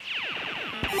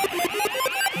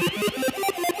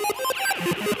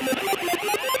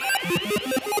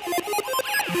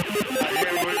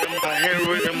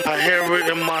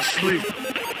my sleep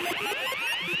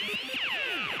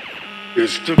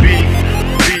is to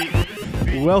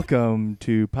be. Welcome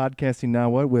to Podcasting Now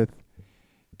What with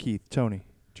Keith, Tony,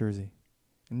 Jersey,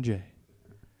 and Jay.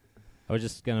 I was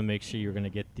just gonna make sure you were gonna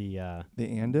get the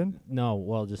and in? no,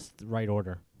 well, just the right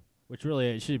order, which really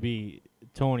it should be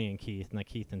Tony and Keith, not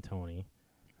Keith and Tony.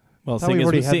 Well, Thought we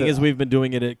already had seeing that- as we've been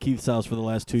doing it at Keith's house for the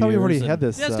last 2 I thought years. we already and- had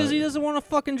this. That's because he doesn't want to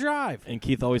fucking drive. And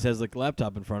Keith always has the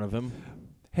laptop in front of him.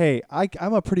 Hey,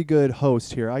 I'm a pretty good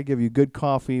host here. I give you good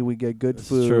coffee. We get good This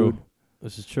food. is true.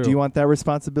 This is true. Do you want that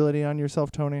responsibility on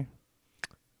yourself, Tony?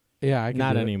 Yeah, I can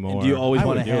Not do it. anymore. And do you always I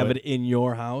want would to do have it in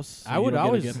your house? I would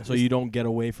always- so you don't get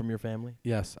away from your family?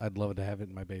 Yes, I'd love to have it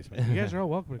in my basement. You guys are all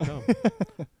welcome to come.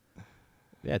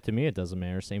 Yeah, to me it doesn't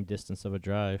matter. Same distance of a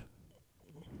drive.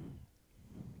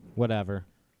 Whatever.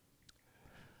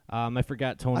 I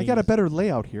forgot Tony. I got a better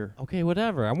layout here. Okay,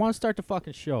 whatever. I want to start the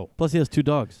fucking show. Plus, he has 2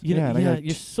 dogs. You Yeah, know, and I yeah, got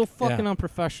you're so fucking Yeah.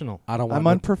 unprofessional. I don't want. I'm no-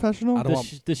 unprofessional? I don't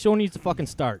want. The show needs to fucking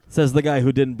start. Says the guy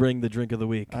who didn't bring the drink of the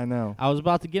week. I know. I was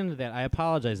about to get into that. I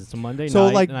apologize. It's a Monday So,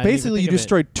 night. like, and I didn't even basically, you think of it.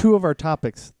 destroyed 2 of our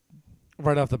topics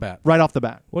right off the bat. right off the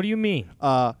bat. What do you mean?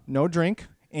 No drink,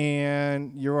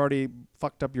 and you're already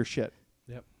fucked up your shit.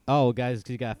 Oh, guys,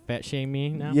 you got fat shame me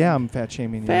now? Yeah, I'm fat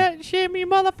shaming you. Fat shame me,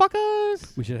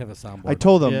 motherfuckers. We should have a soundboard. I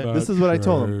told them, Yeah. this is what I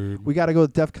told them. We got to go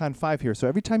with DEFCON 5 here. So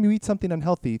every time you eat something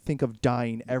unhealthy, think of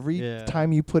dying. Every Yeah.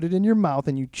 time you put it in your mouth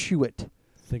and you chew it.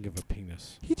 Think of a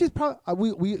penis. He just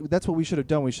probably, we that's what we should have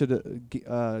done. We should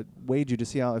have weighed you to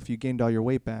see if you gained all your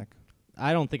weight back.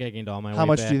 I don't think I gained all my weight How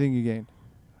much back. do you think you gained?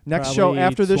 Next show, Probably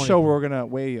after this 20. show, we're going to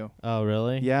weigh you. Oh,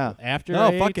 really? Yeah. After No,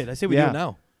 I fuck ate? it. I say we Yeah. do it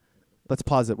now. Let's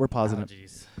pause it. We're pausing Oh, it.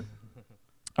 jeez.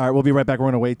 All right, we'll be right back. We're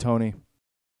going to weigh Tony.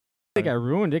 I think I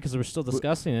ruined it because we're still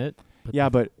discussing it. Yeah,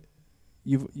 but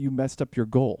you messed up your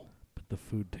goal. But the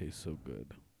food tastes so good.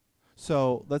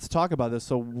 So let's talk about this.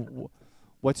 So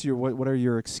what are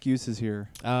your excuses here?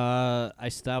 I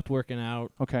stopped working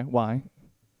out. Okay, why?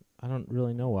 I don't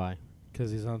really know why.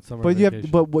 Because he's on summer But you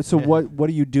vacation. have, but so Yeah. what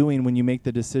are you doing when you make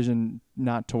the decision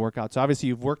not to work out? So obviously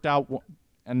you've worked out,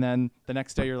 and then the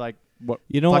next day you're like, what?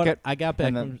 You know fuck what? it. I got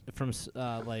back And from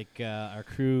our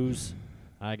cruise.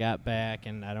 I got back,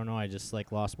 and I don't know. I just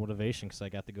lost motivation because I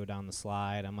got to go down the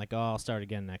slide. I'm like, oh, I'll start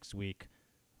again next week.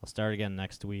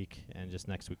 And just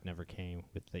next week never came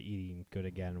with the eating good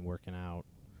again and working out.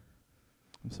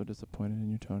 I'm so disappointed in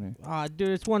you, Tony. Dude,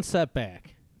 it's one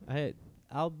setback.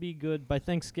 I'll be good by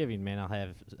Thanksgiving, man. I'll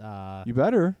have You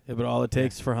better. Yeah, but all it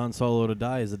takes for Han Solo to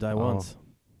die is to die once.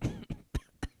 that's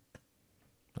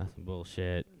some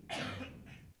bullshit.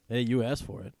 Hey, you asked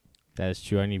for it. That is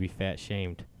true. I need to be fat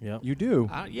shamed. Yep. You do.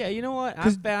 Yeah, you know what? I'm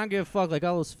 'Cause- fat. I don't give a fuck. Like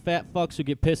all those fat fucks who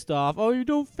get pissed off. Oh, you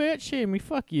don't fat shame me.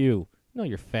 Fuck you. No,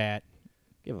 you're fat.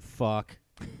 Give a fuck.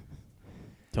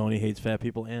 Tony hates fat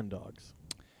people and dogs.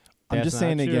 I'm That's just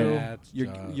saying not again. true. That's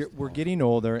just We're awful. getting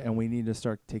older, and we need to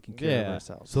start taking care of Yeah.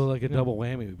 ourselves. So like a Yeah. double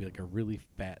whammy would be like a really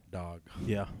fat dog.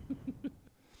 Yeah.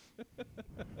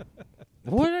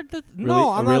 What are the? Really- No,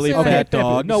 a I'm not really saying fat that.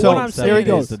 dog. No, so what I'm seven here he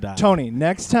saying days is, goes. to die. Tony,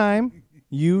 next time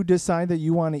you decide that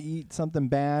you want to eat something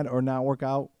bad or not work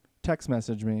out, text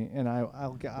message me, and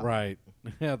I'll get. Right.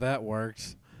 Yeah, that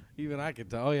works. Even I can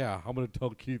tell. Oh yeah, I'm gonna tell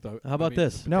Keith. How about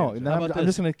this? No, Okay, no, How I'm about just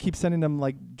this? gonna keep sending them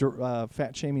like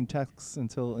fat shaming texts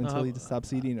until he Uh-huh.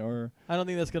 stops eating. Or I don't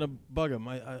think that's gonna bug him.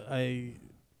 I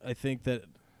think that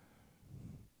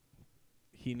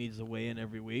he needs to weigh in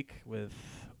every week with.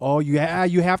 you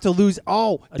have to lose.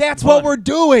 Oh, A that's ton. what we're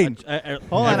doing.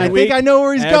 Hold on, I think I know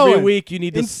where he's going. Every week you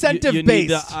need to Incentive you need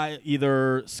to, based.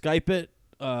 either Skype it,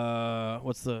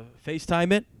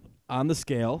 FaceTime it on the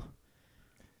scale.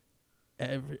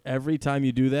 Every time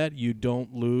you do that, you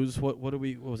don't lose. What was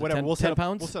it? Whatever. 10, We'll 10 set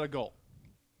pounds. We'll set a goal.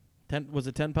 10 was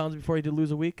it 10 pounds before he did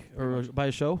lose a week or by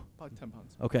a show? About 10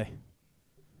 pounds. Okay.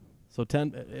 So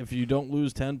 10. If you don't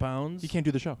lose 10 pounds, You can't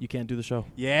do the show. You can't do the show.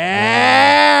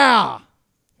 Yeah.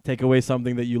 Take away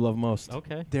something that you love most.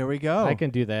 Okay, There we go. I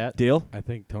can do that. Deal. I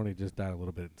think Tony just died a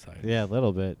little bit inside. Yeah, a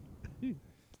little bit.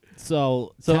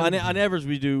 So So 10 on average,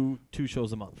 we do 2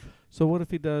 shows a month. So what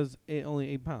if he does only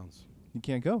 8 pounds? You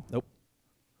can't go.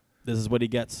 This is what he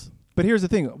gets. But here's the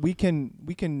thing: we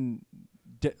can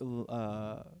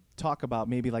talk about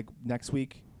maybe like next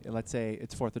week. Let's say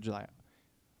it's 4th of July.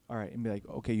 All right, and be like,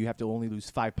 okay, you have to only lose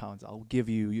 5 pounds. I'll give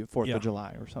you your 4th Yeah. of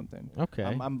July or something. Okay,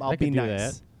 I'll I be can do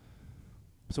nice. that.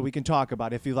 So we can talk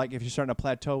about if you're starting to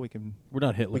plateau, we can We're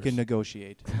not Hitlers. we can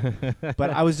negotiate. But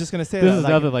I was just gonna say This that is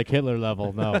like, nothing like Hitler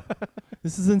level. No.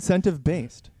 this is incentive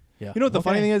based. Yeah. You know what the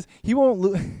funny Okay. thing is? He won't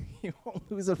lose. He won't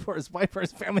lose it for his wife or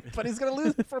his family, but he's gonna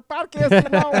lose it for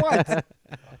podcasting now. What?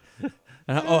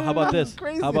 How about this?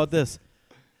 Crazy. How about this?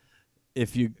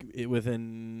 if you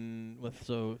within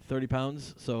 30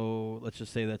 pounds, so let's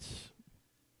just say that's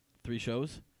 3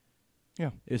 shows.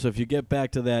 Yeah. So if you get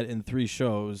back to that in 3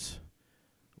 shows,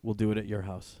 we'll do it at your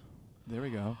house. There we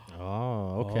go.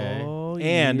 Oh, okay. Oh,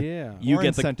 And yeah. You More get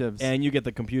incentives. you get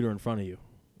the computer in front of you.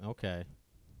 Okay.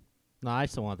 No, I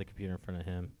still want the computer in front of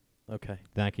him. Okay.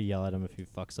 Then I could yell at him if he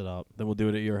fucks it up. Then we'll do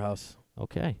it at your house.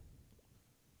 Okay.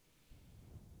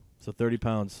 So 30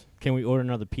 pounds. Can we order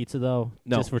another pizza though?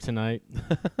 No. Just for tonight.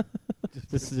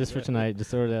 This is just for tonight.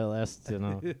 Just order that last,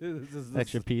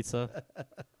 extra pizza.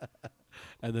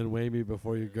 And then weigh me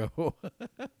before you go.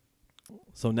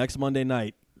 So next Monday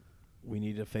night, we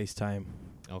need a FaceTime.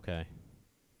 Okay.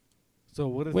 So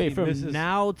what if Wait, he from misses?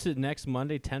 now to next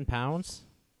Monday, 10 pounds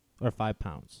or 5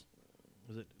 pounds?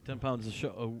 Was it 10 pounds a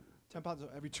show? Oh, 10 pounds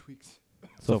every 2 weeks.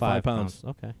 So 5 pounds.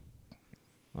 Okay.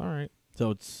 All right.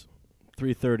 so it's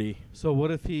 330. So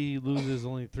what if he loses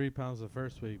only 3 pounds the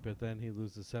first week, but then he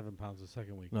loses 7 pounds the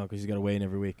second week? No, because he's got to weigh in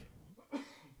every week.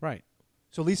 Right.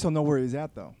 So at least he'll know where he's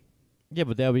at, though. Yeah,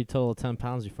 but that'll be a total of 10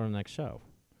 pounds before the next show.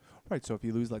 Right. So if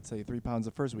you lose, let's say, 3 pounds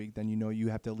the first week, then you know you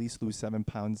have to at least lose 7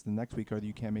 pounds the next week, or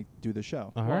you can't do the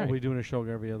show. All Well, right. Are we doing a show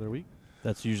every other week?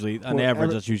 That's usually, on Well,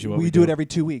 average, that's usually what we we do it every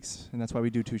 2 weeks, and that's why we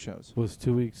do 2 shows. Was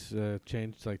 2 weeks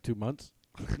changed to like 2 months?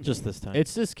 Just this time.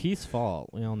 It's just Keith's fault.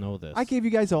 We all know this. I gave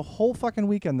you guys a whole fucking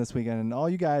weekend this weekend, and all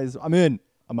you guys, I'm in,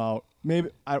 I'm out. Maybe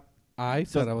I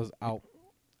said I was out,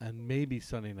 and maybe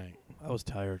Sunday night. I was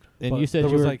tired. and But you said there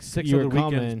you was were like 6 you other were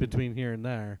weekends coming, between here and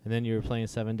there. and then you were playing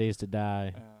 7 Days to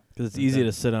Die. Because it's Okay. easy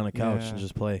to sit on a couch Yeah. and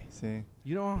just play. See,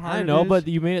 You know how hard I know, it but is?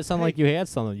 you made it sound Hey. like you had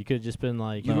something. You could have just been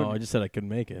like, No, I just said I couldn't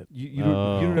make it. You don't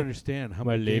Oh. understand how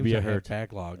My many games labia I have hurt.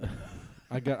 backlog.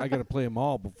 I got to play them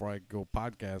all before I go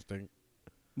podcasting.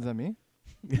 is that me?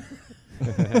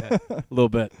 A little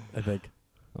bit, I think.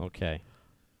 okay.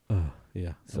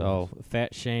 Yeah. So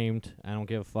fat shamed. I don't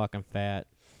give a fuck. I'm fat.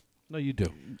 No, you do.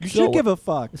 You So- should give a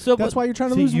fuck. So That's but- why you're trying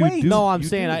to See, lose you weight. do. No, I'm You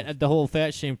saying do. the whole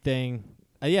fat shame thing.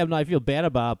 Yeah, no, I feel bad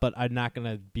about it, but I'm not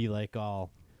gonna be like all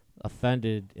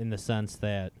offended in the sense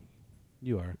that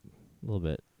You are. a little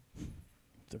bit.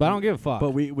 But I don't give a fuck.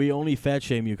 But we only fat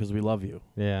shame you because we love you.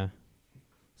 Yeah,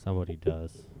 somebody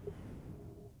does.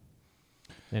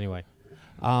 Anyway,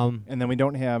 And then we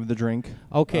don't have the drink.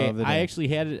 okay. Of the I day. actually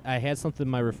had it. I had something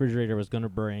in my refrigerator I was gonna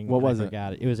bring. What but was I it?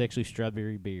 forgot it? It was actually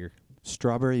strawberry beer.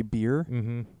 Strawberry beer.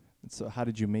 Mm-hmm. So how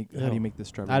did you make? How do Ew. you make this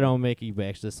strawberry? I don't make it, but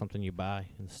actually, it's something you buy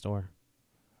in the store.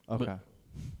 Okay.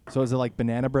 So is it like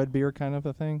banana bread beer kind of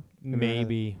a thing? Have you ever had it?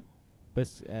 Maybe, but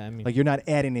I mean, Like you're not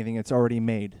adding anything; it's already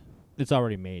made. it's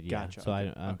already made. Yeah, Gotcha, so okay, I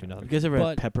don't okay. do nothing. You guys ever had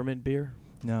But- peppermint beer?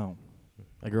 No.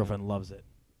 My girlfriend loves it.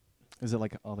 Is it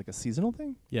like a seasonal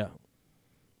thing? Yeah.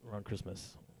 Around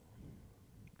Christmas.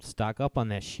 Stock up on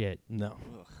that shit. No.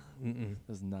 Mm-mm.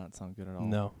 Does not sound good at all.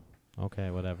 No. Okay,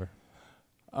 whatever.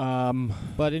 Um.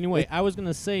 But anyway, I was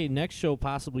gonna say next show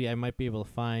possibly I might be able to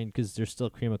find because there's still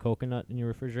cream of coconut in your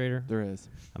refrigerator. There is.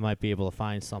 I might be able to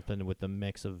find something with the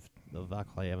mix of alcohol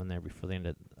I have in there before the end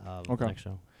of Okay. the next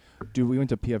show. Dude, we went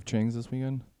to PF Chang's this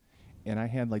weekend, and I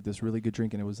had like this really good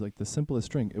drink, and it was like the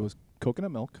simplest drink. It was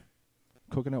coconut milk,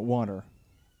 coconut water,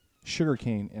 sugar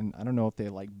cane, and I don't know if they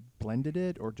like blended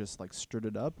it or just like stirred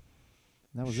it up.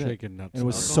 And that was it. Shaking nuts. And it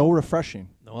was Alcohol? so refreshing.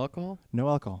 No alcohol? No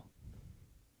alcohol.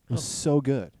 It was so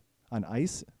good on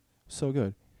ice. So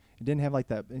good. It didn't have like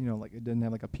that. Like it didn't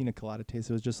have like a pina colada taste.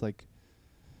 It was just like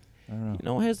I don't know. You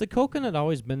know, has the coconut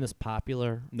always been this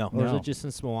popular? No. Or is No. it just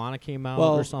since Moana came out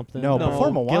Well, or something? no,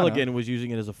 before Moana. Gilligan was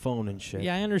using it as a phone and shit.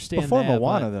 Yeah, I understand Before that.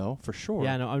 Moana, but- though, for sure.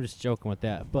 Yeah, I know. I'm just joking with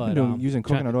that. I've But been doing, using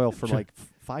try- coconut oil for try- like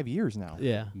 5 years now.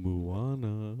 Yeah.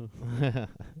 Moana.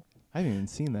 I haven't even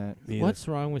seen that. Me either. What's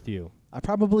wrong with you? I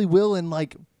probably will in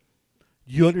like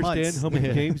You 8 understand months. how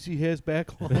many games he has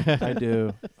backlog? I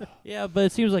do. Yeah, but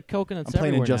it seems like coconut's I'm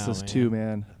playing everywhere Injustice now, 2,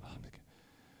 man.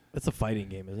 It's a fighting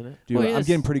game, isn't it? Dude, Well, I'm yes.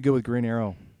 getting pretty good with Green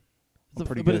Arrow. It's a,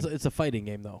 pretty but good. it's a fighting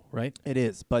game, though, right? It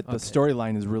is, but the Okay.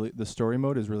 storyline is really the story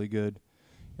mode is really good,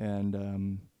 and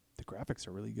the graphics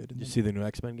are really good. Did you see the new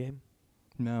X-Men game?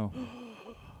 No.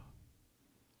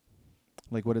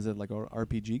 Like what is it? Like a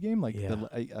RPG game? Like Yeah.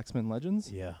 the X-Men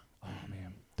Legends? Yeah. Oh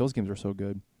man, those games are so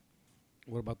good.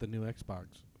 What about the new Xbox?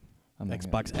 I'm not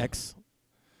Xbox gonna- X.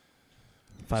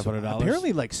 So $500.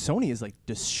 apparently, like Sony is like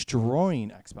destroying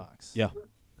Xbox. Yeah.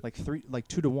 Like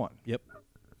 2 to 1. Yep.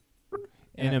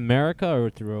 In America or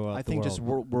throughout I the think world? just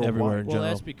worldwide. Everywhere in Well, general.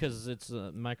 that's because it's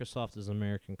Microsoft is an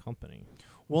American company.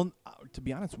 Well, to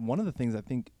be honest, one of the things I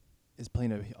think is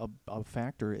playing a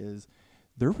factor is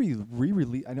they're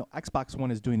re-release. I know Xbox One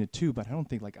is doing it too, but I don't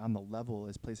think like on the level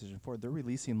as PlayStation 4. They're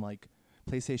releasing like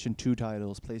PlayStation 2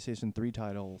 titles, PlayStation 3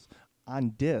 titles on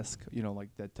disc, like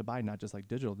that to buy, not just like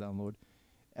digital download,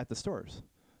 at the stores.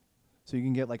 So you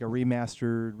can get like a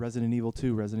remastered Resident Evil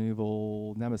 2, Resident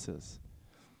Evil Nemesis.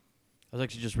 I was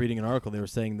actually just reading an article. They were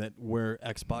saying that where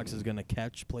Xbox is going to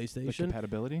catch The PlayStation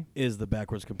compatibility. is the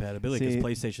backwards compatibility because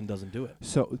See- PlayStation doesn't do it.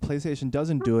 So PlayStation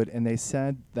doesn't do it, and they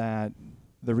said that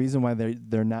the reason why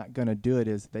they're not going to do it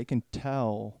is they can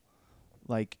tell,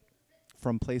 like,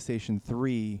 from PlayStation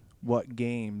 3 what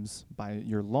games by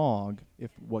your log,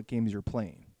 what games you're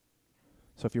playing.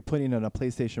 So if you're putting in a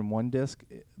PlayStation 1 disc,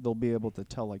 they'll be able to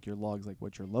tell like your logs, like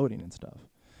what you're loading and stuff.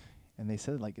 And they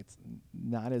said like it's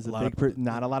not as not a lot of people.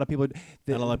 Not a lot of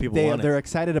people want it. They're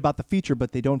excited about the feature,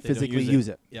 but they don't They don't physically use use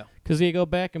it. Yeah. Because you go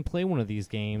back and play one of these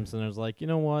games, and there's like, you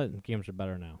know what? Games are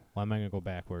better now. Why am I going to go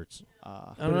backwards?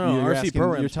 I don't know. RC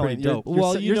Program's pretty dope.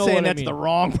 Well, you you're know saying what I that's the mean.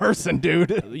 wrong person,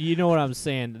 dude. You know what I'm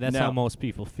saying? That's how No. most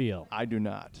people feel. I do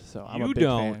not. So I'm you a big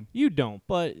don't. fan. You don't.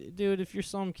 But, dude, if you're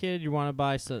some kid, you want to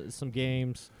buy some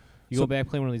games, you So- go back,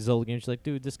 play one of these old games, you're like,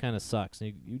 dude, this kind of sucks.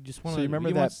 And you just want to. you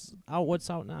remember that- What's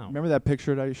out now? Remember that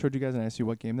picture that I showed you guys and I asked you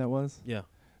what game that was? Yeah.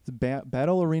 It's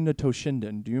Battle Arena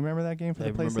Toshinden. Do you remember that game for I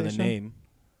the remember PlayStation? the name.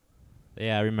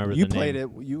 Yeah, I remember You the played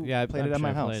name. it. You Yeah, played I'm it at sure my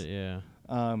I house. played it, yeah.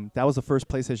 That was the first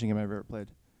PlayStation game I ever played,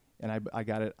 and I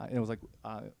got it. It was like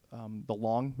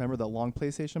remember the long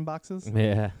PlayStation boxes?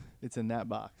 Yeah. It's in that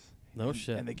box. No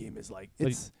shit. And the game is like Wait,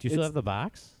 it's. do you still it's- have the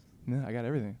box? Yeah, I got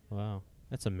everything. Wow.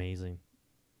 That's amazing.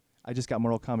 I just got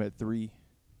Mortal Kombat 3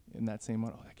 in that same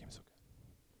one. Oh, that game's so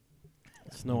good.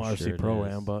 It's no I'm RC sure it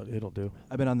Pro-Am, is. but it'll do.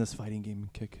 I've been on this fighting game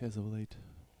kick as of late.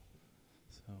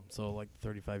 So like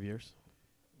 35 years.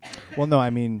 Well, no, I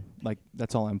mean like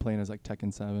that's all I'm playing is like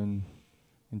Tekken 7,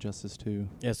 Injustice 2.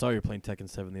 Yeah, I saw you were playing Tekken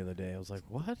 7 the other day. I was like,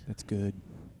 what? It's good.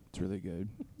 It's really good.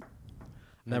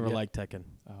 Never Yeah. liked Tekken.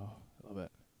 Oh, I love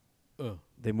it.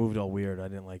 They moved all weird. I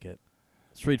didn't like it.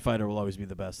 Street Fighter will always be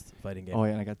the best fighting game. Oh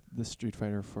yeah, and I got the Street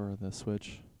Fighter for the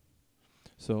Switch.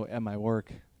 So at my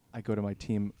work, I go to my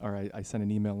team, or I send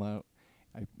an email out.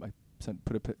 I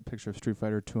put a picture of Street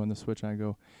Fighter 2 on the Switch, and I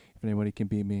go, if anybody can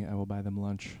beat me, I will buy them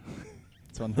lunch.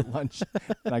 So on the lunch,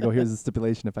 and I go, here's the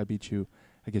stipulation: if I beat you,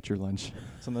 I get your lunch.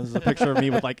 So there's a picture of me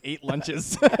with like 8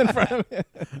 lunches in front of me.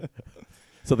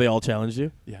 So they all challenged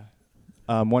you? Yeah.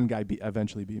 One guy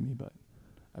eventually beat me, but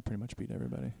I pretty much beat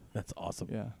everybody. That's awesome.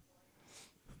 Yeah.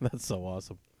 That's so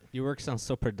awesome. Your work sounds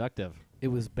so productive. It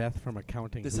was Beth from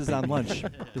accounting. This who is beat on me. lunch.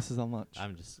 This is on lunch.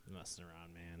 I'm just messing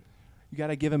around, man. You got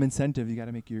to give them incentive. You got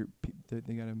to make your. They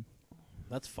got to.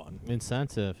 That's fun.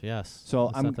 Incentive, yes. So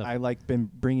Incentive. I like been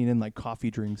bringing in like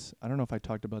coffee drinks. I don't know if I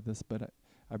talked about this, but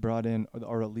I brought in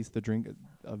or at least the drink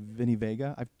of Vinny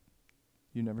Vega.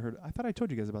 You never heard? I thought I told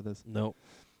you guys about this. No.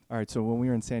 All right. So when we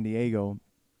were in San Diego,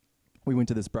 we went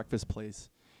to this breakfast place,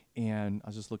 and I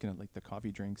was just looking at like the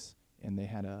coffee drinks, and they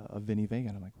had a Vinny Vega,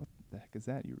 and I'm like, what the heck is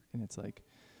that? And it's like,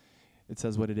 it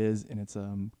says what it is, and it's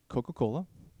Coca-Cola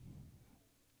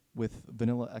with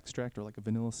vanilla extract or like a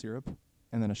vanilla syrup,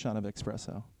 and then a shot of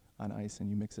espresso on ice, and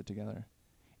you mix it together,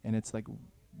 and it's like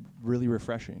really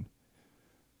refreshing.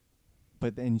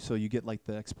 But then so you get like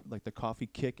the coffee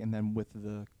kick, and then with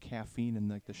the caffeine and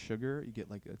like the sugar, you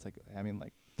get like it's like having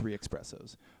like 3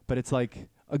 espressos. But it's like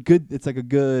a good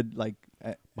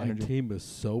My energy. team is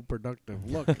so productive.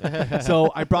 Look,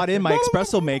 So I brought in my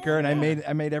espresso maker, and I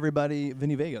made everybody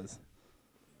Vinny Vegas.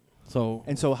 So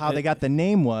And so how they got the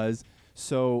name was,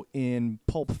 so in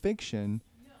Pulp Fiction,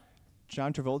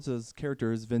 John Travolta's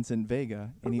character is Vincent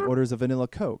Vega, and he orders a vanilla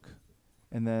Coke.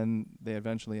 And then they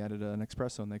eventually added an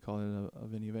espresso, and they call it a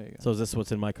Vinny Vega. is this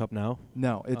what's in my cup now?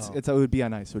 No, Oh. it would be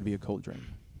on ice. It would be a cold drink.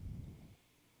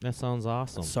 That sounds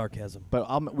awesome. Sarcasm.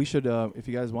 But we should, if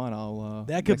you guys want, I'll.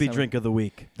 That could next be time- drink of the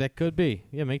week. That could be.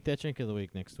 Yeah, make that drink of the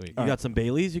week next week. You All got right. some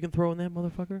Baileys you can throw in that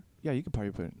motherfucker? Yeah, you could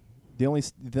probably put it. The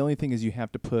only thing is you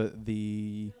have to put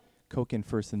the Coke in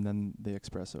first and then the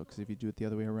espresso, because if you do it the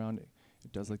other way around,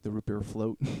 it does like the root beer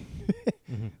float.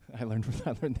 Mhm. I learned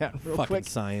that real Fucking quick.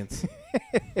 science.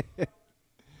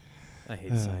 I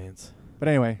hate science. But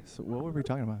anyway, so what were we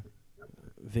talking about?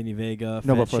 Vinny Vega,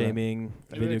 No, fat before that. shaming,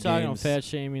 We video were talking about games. fat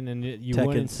shaming, and you Tekken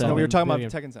went in 7. No, we were talking about video-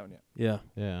 Tekken 7, yeah.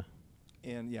 Yeah.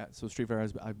 Yeah. And yeah, so Street Fighter,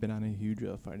 I've been on a huge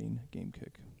fighting game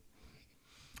kick.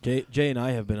 Jay and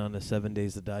I have been on a 7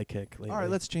 Days to Die kick lately. All right,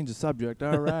 let's change the subject.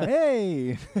 All right,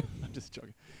 hey, I'm just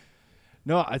joking.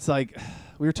 No, it's like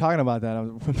we were talking about that.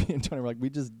 Me and Tony were like, we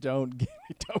just don't get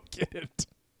it.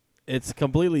 It's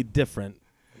completely different.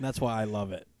 And that's why I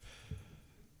love it.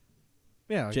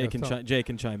 yeah, Jay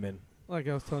can chime in. like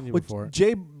I was telling you Which before.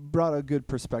 Jay brought a good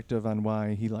perspective on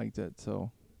why he liked it.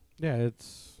 So Yeah,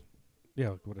 it's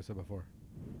like what I said before.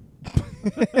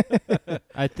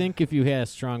 I think if you had a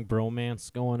strong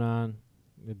bromance going on,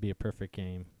 It'd be a perfect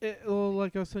game. Well,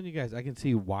 like I was telling you guys, I can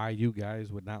see why you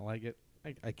guys would not like it.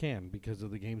 I can, because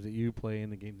of the games that you play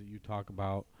and the games that you talk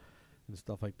about and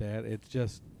stuff like that. It's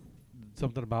just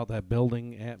something about that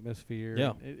building atmosphere.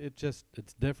 Yeah.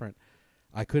 It's different.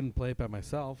 I couldn't play it by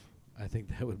myself. I think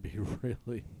that would be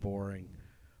really boring.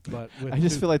 But with I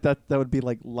just feel like that would be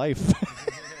like life.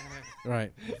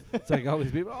 right. It's like all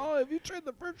these people, oh, have you tried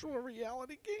the virtual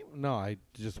reality game? No, I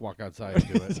just walk outside and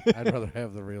do it. I'd rather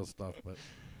have the real stuff. But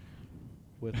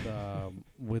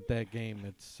with that game,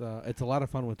 it's a lot of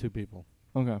fun with two people.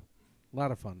 Okay. A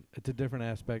lot of fun. It's a different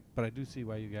aspect, but I do see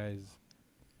why you guys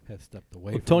have stepped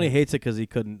away from Tony it. hates it because he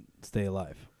couldn't stay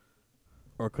alive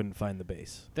or couldn't find the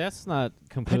base. That's not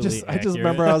I completely just accurate.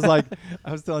 remember I was like,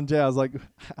 I was telling Jay, I was like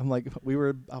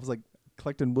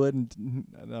collecting wood and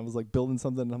I was like building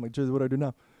something. And I'm like, Jersey, what do I do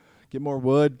now? Get more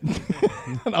wood.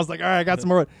 And I was like, all right, I got some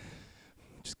more wood.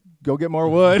 Just go get more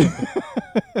wood.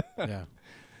 Yeah.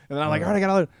 And then I'm like, all right, I got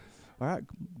all right,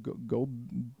 go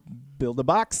build a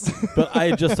box. But I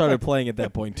had just started playing at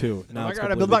that point too. Now my it's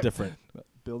God, I built completely back- different.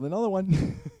 Build another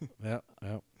one. Yeah.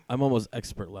 Yeah. I'm almost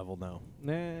expert level now.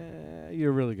 Nah,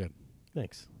 you're really good.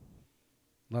 Thanks.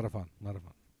 A lot of fun. A lot of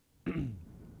fun.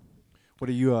 What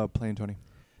are you playing, Tony?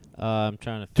 I'm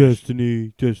trying to.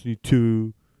 Destiny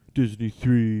 2, Destiny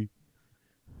 3.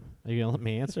 Are you gonna let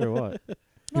me answer or what?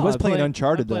 He was playing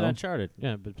Uncharted, I played though. Uncharted.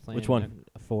 Yeah, but playing Which one?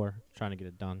 4, trying to get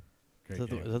it done. Is Great that,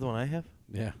 game. is that the one I have?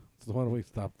 Yeah. It's the one we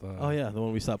stopped. Oh yeah, the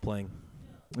one we stopped playing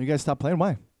You guys stopped playing?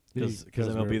 Why? because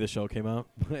MLB The Show came out.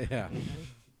 yeah.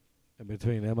 And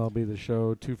between MLB The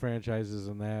Show, 2 franchises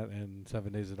and that, and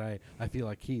 7 Days a Day, I feel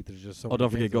like Keith, there's just so Oh, many don't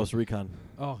forget games that- Ghost Recon.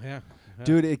 Oh, yeah. Yeah.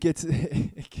 Dude, it gets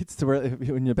to where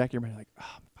when you're back of your mind, you're like,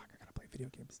 oh, fuck, I gotta play video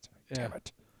games tonight. Yeah. Damn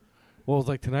it. Well, it's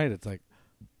like tonight. It's like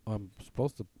I'm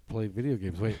supposed to play video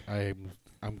games. Wait,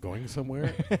 I'm going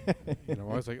somewhere. I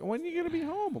was like, when are you gonna be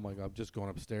home? I'm like, I'm just going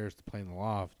upstairs to play in the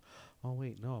loft. Oh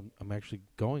wait, no, I'm actually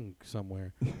going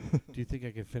somewhere. Do you think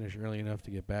I can finish early enough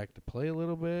to get back to play a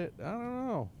little bit? I don't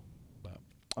know.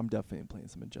 I'm definitely playing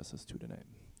some Injustice 2 tonight.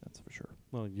 That's for sure.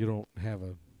 Well, you don't have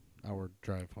a hour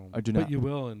drive home. I do but not. you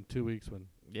will in 2 weeks when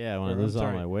Yeah, when I Or, lose all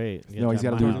sorry. my weight. Get No, he's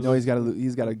out got to my lose. house. No,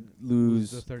 he's got to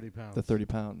lose the 30 pounds. the 30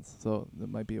 pounds. So that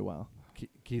might be a while.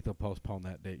 Keith will postpone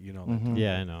that date. You know Mhm.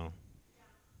 Yeah, I know.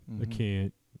 I Mhm.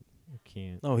 can't. I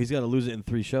can't. No, he's got to lose it in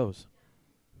 3 shows,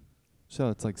 So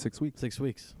it's like 6 weeks. 6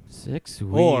 weeks. 6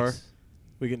 weeks. Or-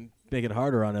 We can make it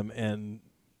harder on him and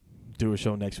do a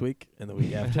show next week and the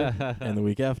week after and the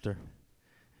week after.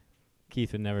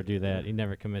 Keith would never do that. He'd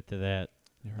never commit to that.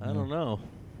 I don't know.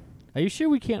 Are you sure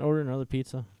we can't order another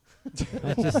pizza?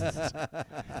 I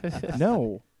just,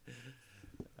 No.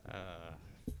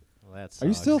 well, that Are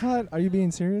you sucks. still hot? Are you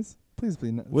being serious? Please,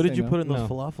 please. What did say you no. put in those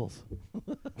No. falafels?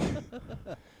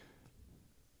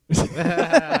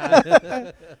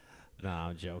 No,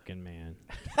 I'm joking, man.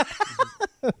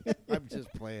 I'm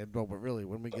just playing. No, but really,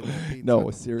 when we get that pizza, No,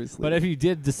 seriously. But if you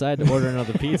did decide to order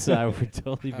another pizza, I would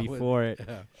totally I be would- for it.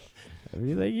 Yeah. I'd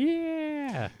be like,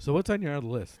 yeah. So what's on your other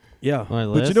list? Yeah. My But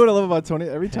list? you know what I love about Tony?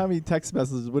 Every time he text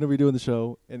messages, when are we doing the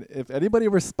show? And if anybody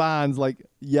responds like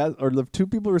yes, or if 2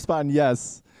 people respond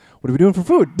yes, what are we doing for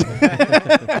food?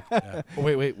 Yeah. Oh,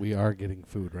 wait. We are getting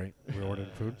food, right? We're ordering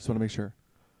food. Just want to make sure.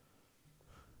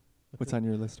 What's on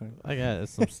your list, Tony? I got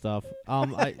some stuff.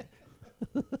 I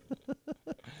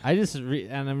just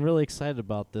and I'm really excited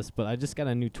about this, but I just got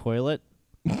a new toilet.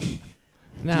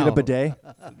 Do you get a bidet?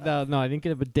 No, I didn't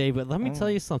get a bidet. But let me tell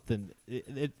Oh. you something.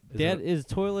 Is That it- is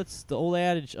toilets. The old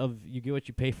adage of "you get what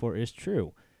you pay for" is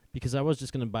true. Because I was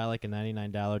just gonna buy like a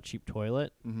 $99 cheap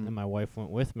toilet, Mhm. and my wife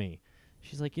went with me.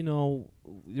 She's like, you're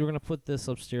gonna put this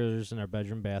upstairs in our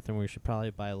bedroom bathroom. We should probably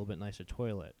buy a little bit nicer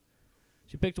toilet.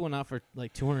 She picked one out for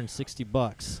like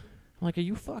 $260. I'm like, are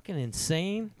you fucking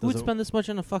insane? Who would Does it- spend this much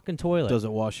on a fucking toilet? Does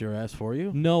it wash your ass for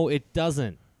you? No, it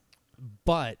doesn't.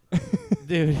 But,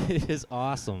 dude, it is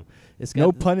awesome. It's got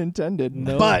No the- pun intended.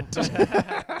 No. But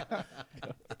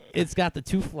it's got the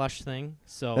 2 flush thing.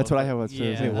 So That's what I have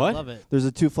upstairs. Yeah, Wait, I what? love it. there's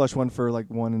a 2 flush one for like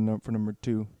 1 and for number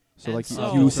 2. So And like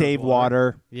so- you save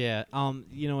water. Yeah.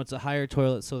 It's a higher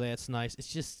toilet, so that's nice.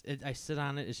 It's just I sit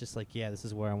on it. It's just like, yeah, this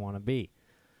is where I want to be.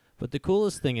 But the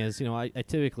coolest thing is, I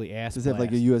typically ask. Does it have like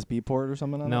a Blast. USB port or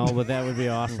something on No, it? but that would be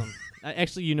awesome.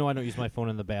 Actually, I don't use my phone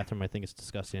in the bathroom. I think it's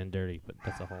disgusting and dirty, but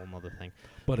that's a whole other thing.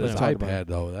 But Let's his talk about iPad,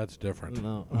 though, that's different.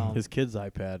 No, His kid's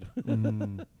iPad.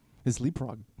 Mm. His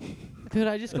leapfrog. dude,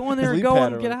 I just go in there His and go leap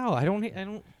and pad get or- out. I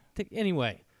don't take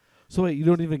anyway. So wait, you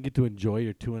don't even get to enjoy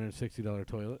your $260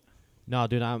 toilet? No,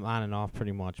 dude, I'm on and off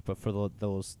pretty much, but for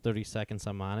those 30 seconds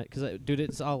I'm on it, because dude,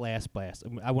 it's all last blast.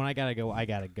 When I gotta go,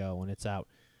 and it's out.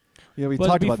 Yeah, we But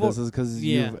talked about before- this is because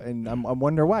yeah. and I'm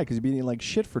wondering why, because you've been eating like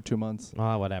shit for 2 months.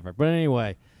 Oh, whatever. But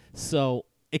anyway, so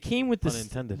it came with this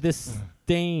Unintended. this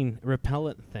stain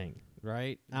repellent thing,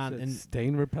 right? And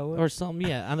stain repellent? or something,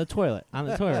 yeah, on the toilet,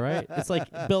 right? It's like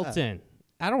built in.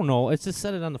 I don't know. It's just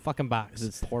set it on the fucking box.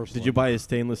 Is it porcelain. Did you buy a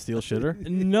stainless steel shitter?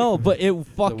 No, but it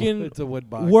fucking It's a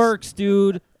wood box. works,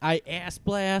 dude. I ass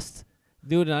blast,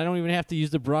 dude, and I don't even have to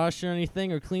use the brush or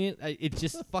anything or clean it. It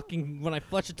just fucking when I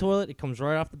flush the toilet, it comes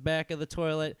right off the back of the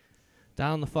toilet,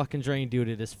 down the fucking drain, dude.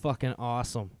 It is fucking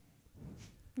awesome.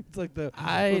 It's like the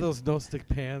I- one of those no stick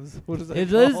pans. What is that?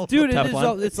 It is, called? dude. It is.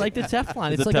 Teflon? It's like the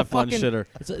Teflon. It's It's a like a Teflon fucking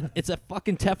shitter. It's a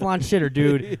fucking Teflon shitter,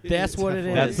 dude. That's what it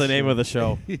is. That's the name of the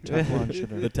show. Teflon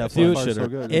shitter. The Teflon Dude, So shitter.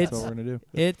 good. It's- That's what we're gonna do.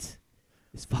 It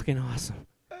is fucking awesome.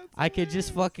 I could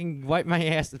just fucking wipe my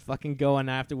ass and fucking go and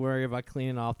not have to worry about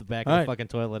cleaning off the back of Alright. the fucking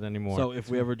toilet anymore. So if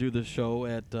we ever do the show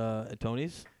at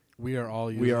Tony's, We are all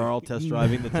we are all test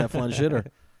driving the Teflon shitter.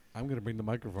 I'm gonna bring the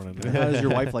microphone in How there. does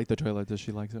your wife like the toilet? Does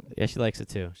she like it? yeah, she likes it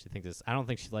too. She thinks it's. I don't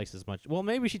think she likes it as much. Well,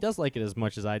 maybe she does like it as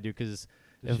much as I do because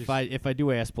if I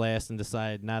do ass blast and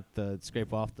decide not to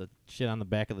scrape off the shit on the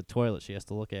back of the toilet, she has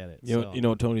to look at it. You know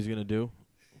what Tony's gonna do?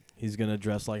 He's gonna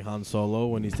dress like Han Solo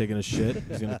when he's taking a shit.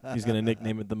 He's gonna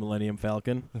nickname it the Millennium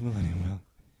Falcon. And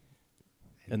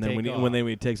then Take when off.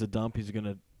 he takes a dump, he's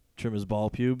gonna trim his ball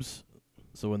pubes.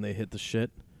 So when they hit the shit,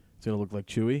 it's gonna look like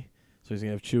Chewie. So he's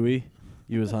gonna have Chewie,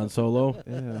 you as Han Solo,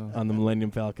 Yeah. on the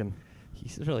Millennium Falcon.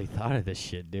 He's really thought of this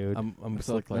shit, dude. I'm That's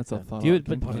slick like that's a that. thought. Dude,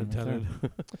 but- Pun intended.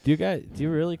 do you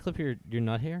really clip your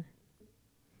nut hair?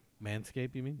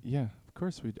 Manscaped, you mean? Yeah, of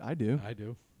course I do. I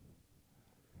do.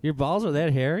 Your balls are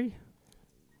that hairy?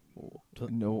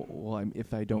 No, well,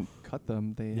 if I don't cut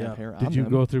them, they Yeah. have hair on Did you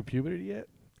them. go through puberty yet?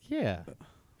 Yeah.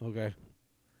 Okay.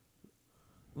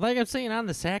 Like I'm saying, on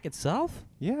the sack itself.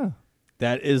 Yeah.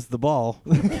 That is the ball.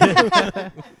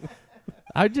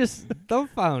 I'm just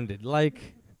dumbfounded.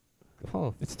 Like,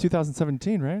 oh, It's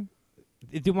 2017, right?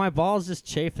 do my balls just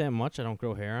chafe that much? I don't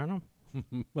grow hair on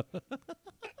them.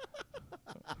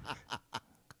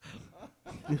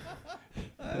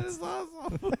 That is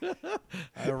awesome.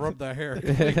 I rubbed the hair.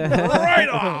 Right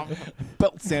off.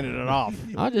 Belt sanded it off.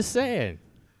 I'm just saying.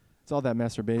 It's all that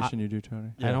masturbation you do,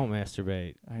 Tony. I don't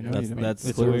masturbate. I know That's you don't. that's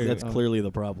It's clear, weird. that's Oh. clearly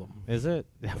the problem. Is it?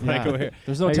 When Yeah. I go hair,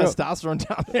 There's no I go- testosterone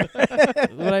down there.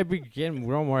 would I be getting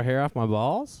grow more hair off my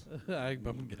balls?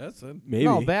 I'm guessing. Maybe.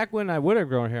 No, back when I would have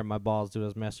grown hair on my balls, dude, I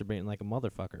was masturbating like a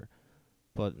motherfucker.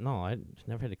 But no, I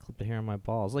never had to clip the hair on my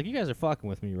balls. Like, you guys are fucking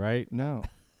with me, right? No.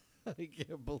 I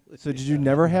can't believe. So did you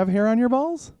never have hair on your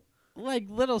balls? Like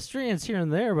little strands here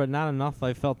and there, but not enough.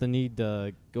 I felt the need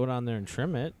to go down there and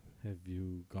trim it. Have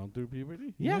you gone through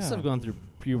puberty? Yes, Yeah. I've gone through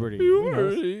puberty.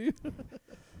 You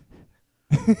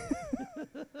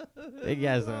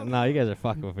guys are, no, you guys are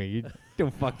fucking with me. You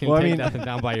don't fucking Well, I take mean- nothing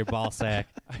down by your ball sack.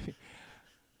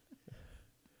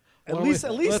 At Well, least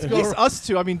let's go us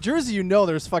two. I mean, Jersey, you know,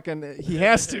 there's fucking. He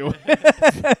has to.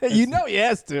 You know, he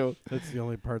has to. That's the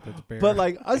only part that's bare. But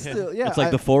like us, two, yeah. It's like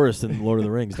the forest in Lord of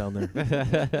the Rings down there.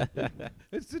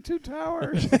 it's the two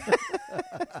towers.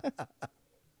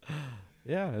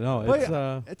 Yeah, no, But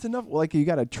it's it's enough. Like you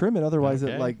got to trim it, otherwise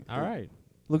Okay, it like all right.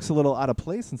 looks a little out of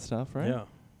place and stuff, right? Yeah.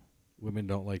 women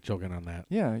don't like choking on that.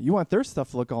 Yeah, you want their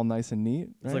stuff to look all nice and neat.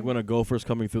 It's right? like when a gopher's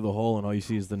coming through the hole and all you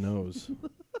see is the nose.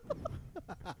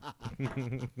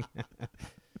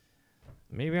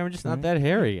 Maybe I'm just not that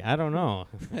hairy. I don't know.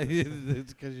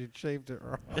 It's because you shaved it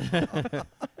wrong.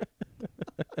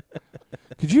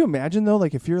 Could you imagine though,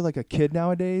 like if you're like a kid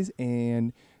nowadays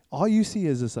and all you see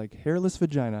is this like hairless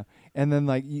vagina, and then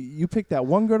like you pick that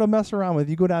one girl to mess around with,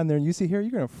 you go down there and you see hair,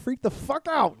 you're gonna freak the fuck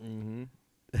out. Mm-hmm.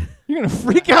 You're gonna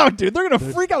freak out, dude. They're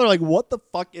gonna freak out. They're like, what the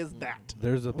fuck is that?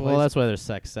 There's a place. Well, that's why there's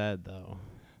sex ed, though.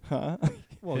 Huh?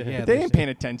 well, Yeah, yeah, they there's ain't paying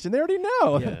attention. They already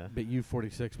know. Yeah. But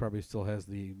U46 probably still has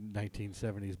the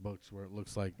 1970s books where it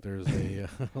looks like there's a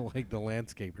like the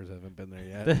landscapers haven't been there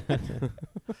yet.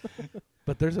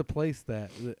 But there's a place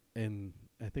that in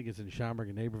I think it's in Schaumburg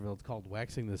and Naperville. It's called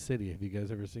Waxing the City. Have you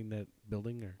guys ever seen that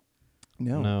building? Or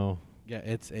No. yeah,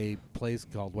 it's a place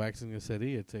called Waxing the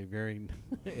City. It's a very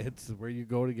it's where you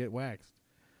go to get waxed.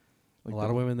 Like a lot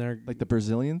of women there like the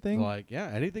Brazilian thing. like yeah,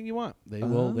 anything you want. They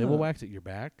will Ah. wax it. Your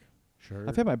back, sure.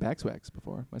 I've had my backs waxed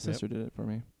before. My sister did it for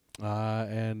me.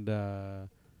 And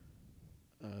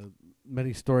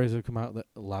many stories have come out that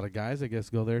a lot of guys, I guess,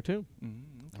 go there too.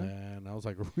 And I was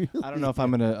like, really? I don't know if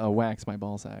I'm gonna wax my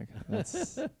ball sack.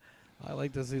 That's I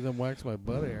like to see them wax my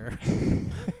butt hair.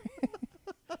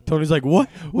 Tony's like, what?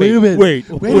 Wait a minute. Wait.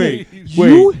 Wait.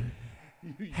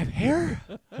 You have hair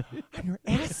on your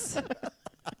ass?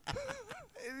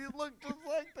 You look just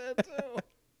like that too.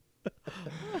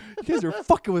 guys are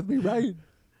fucking with me, right?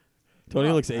 Tony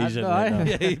looks Asian no, right now.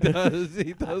 Yeah, he does.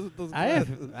 He does with those I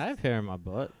glasses. have hair in my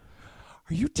butt.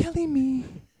 Are you telling me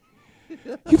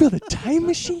you built a time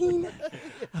machine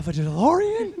of a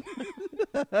DeLorean?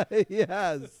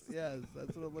 Yes,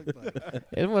 that's what it looked like.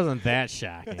 It wasn't that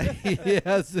shocking.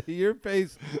 Yes, your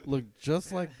face looked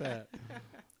just like that.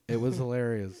 It was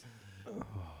hilarious.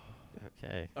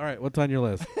 Okay. All right, what's on your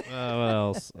list? What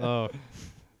else? Oh,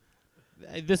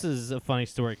 this is a funny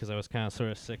story because I was kind of sort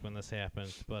of sick when this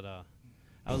happened, but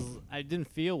I didn't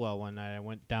feel well one night. I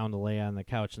went down to lay on the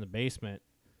couch in the basement,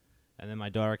 and then my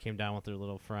daughter came down with her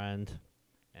little friend,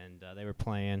 and they were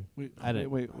playing. I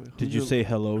didn't. Wait. Did you say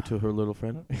hello to her little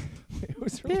friend?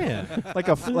 Yeah, like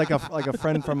a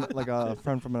friend from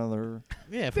another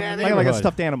yeah, from the like a neighborhood.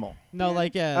 stuffed animal? No,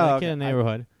 like Oh, the okay. kid in the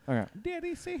neighborhood. Okay.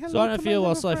 Daddy, say hello. So I didn't feel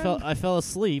well, so I fell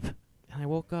asleep, and I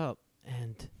woke up,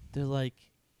 and they're like,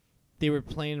 they were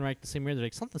playing right the same area. They're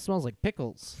like, something smells like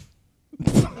pickles.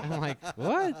 And I'm like,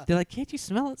 what? They're like, can't you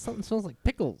smell it? Something smells like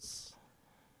pickles.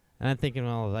 And I'm thinking,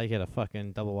 well, I had a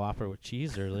fucking double Whopper with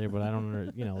cheese earlier, but I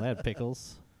don't, they had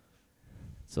pickles.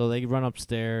 So they run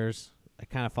upstairs. I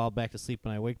kind of fall back to sleep,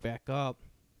 and I wake back up.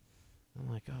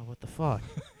 I'm like, oh, what the fuck?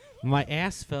 My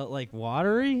ass felt like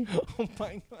watery. Oh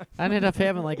my god. I ended up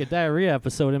having like a diarrhea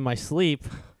episode in my sleep.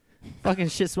 Fucking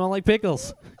shit smelled like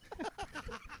pickles.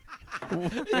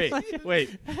 Wait.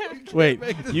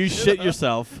 You shit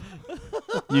yourself.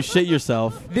 You shit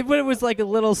yourself. But it was like a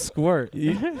little squirt.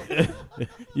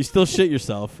 You still shit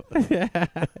yourself. Like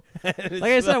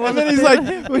I said, I And wasn't then he's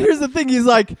like, well, here's the thing. He's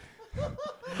like,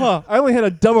 I only had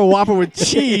a double Whopper with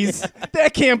cheese.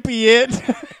 That can't be it.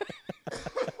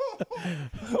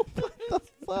 What the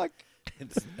fuck?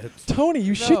 Tony,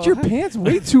 you shit your pants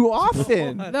way too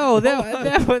often. No,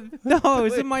 that was, it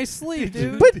was in my sleep,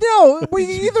 dude. But no,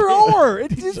 either or.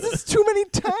 It's just too many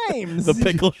times. The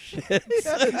pickle shit.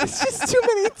 It's just too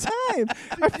many times.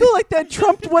 I feel like that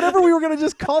trumped whatever we were going to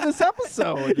just call this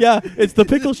episode. Yeah, it's the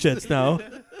pickle shits now.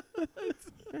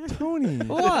 Tony.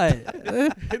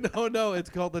 What? No, it's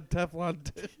called the Teflon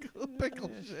pickle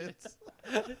shits.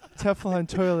 Teflon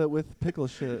toilet with pickle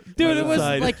shit. Dude, it was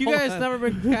Side. like you guys never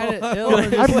been kind of ill.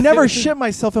 and just- I've never shit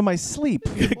myself in my sleep.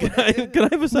 Can I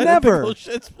have a side Never. of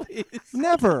pickle shits, please?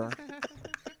 Never.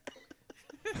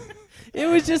 It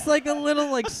was just like a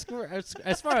little like squirt.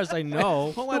 As far as I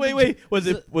know. Wait. Was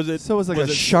it So it was like a was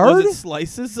it shard? Was it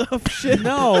slices of shit?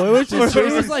 No, it was just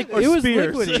it was like or it was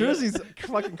spears. liquidy. Jersey's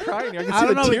fucking crying. I can I see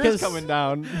don't the know, tears because- coming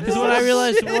down. Because when I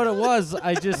realized what it was,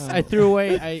 I threw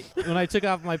away. When I took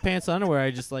off my pants and underwear,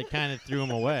 I just like kind of threw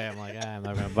them away. I'm like, I'm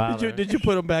not gonna bother. Did you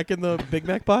put them back in the Big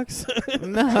Mac box?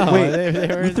 No, Wait, they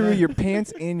were you threw your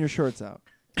pants and your shorts out.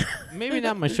 maybe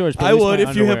not my shorts. But I at least would my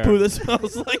if you had underwear. poo that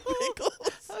smells like pickles.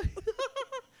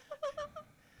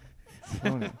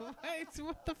 Tony.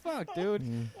 What the fuck,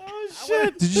 dude? Oh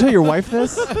shit! Did you tell your wife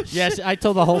this? Yes, I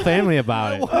told the whole family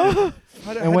about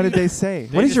it. And what did they say?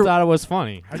 They What is just your thought it was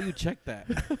funny. How do you check that?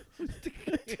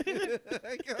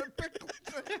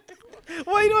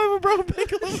 Why do I have a brown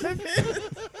pickle in my pants?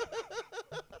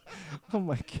 Oh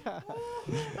my god.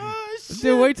 Oh shit!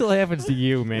 Dude, wait till it happens to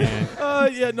you, man.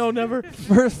 Yeah, no, never.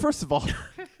 First of all,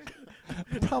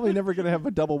 I'm probably never gonna have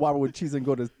a double Whopper with cheese and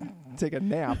go to take a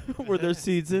nap. Were there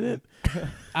seeds in it?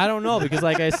 I don't know because,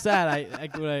 like I said, I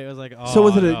was like, oh. So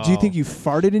was it? No. Do you think you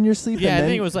farted in your sleep? Yeah, and I then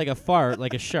think it was like a fart,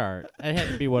 like a shart. That had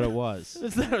to be what it was.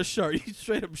 It's not a shard. You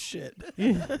straight up shit.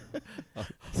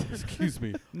 Excuse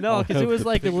me. No, I'll because it have was the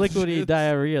like a pickle liquidy shits.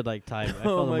 diarrhea like type. I Oh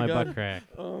felt in my my God. butt crack.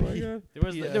 Oh my god.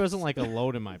 There wasn't like a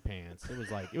load in my pants. It was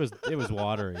like it was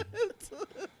watery.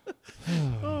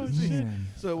 Oh Man.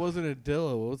 So it wasn't a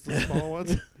Dillo. What was the small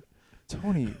ones?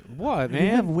 Tony, What, you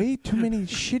have man? way too many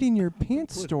shit in your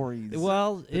pants stories.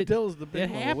 Well, The it Dillo's the big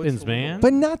it one. What's happens, the man.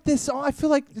 But not this. I feel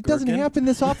like it doesn't Gherkin? happen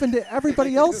this often to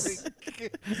everybody else.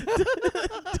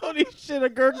 Tony shit a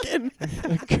gherkin.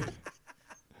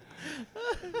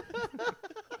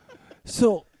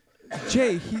 So,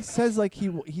 Jay, he says like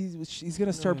he's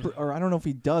gonna start, or I don't know if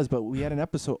he does, but we had an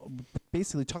episode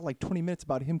basically talk like 20 minutes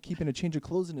about him keeping a change of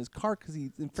clothes in his car because he's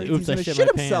afraid he's Oops, I gonna shit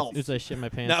shit my himself. pants. Oops, I shit my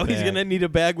pants. Now he's bag. gonna need a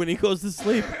bag when he goes to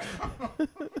sleep. Dude,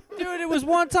 it was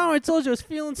one time I told you I was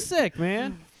feeling sick,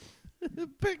 man.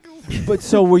 Pickles. But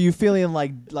so were you feeling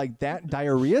like that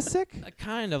diarrhea sick?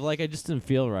 Kind of like I just didn't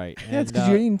feel right. Yeah, it's And, because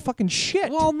you're eating fucking shit.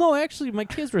 Well, no, actually, my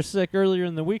kids were sick earlier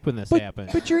in the week when this but,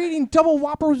 happened. but you're eating double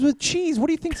Whoppers with cheese. What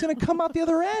do you think's gonna come out the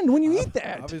other end when you eat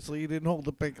that? Obviously, you didn't hold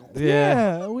the pickle.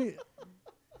 Yeah,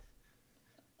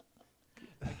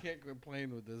 I can't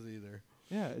complain with this either.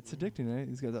 yeah, it's addicting, right?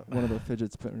 He's got one of the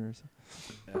fidget spinners.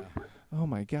 Yeah. Oh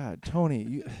my God,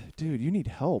 Tony, dude, you need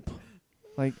help.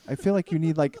 Like I feel like you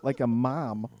need like a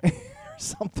mom or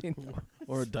something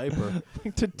Or a diaper.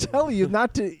 to tell you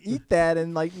not to eat that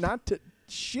and like not to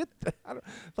shit. I don't,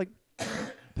 like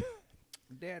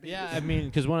Yeah, I mean,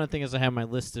 because one of the things I had on my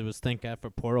list was thank God for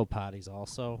portal potties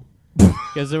also.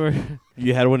 Because there were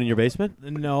You had one in your basement?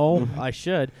 no, I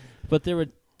should, but there were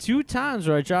 2 times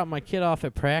where I dropped my kid off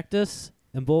at practice,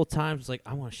 and both times was like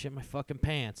I want to shit my fucking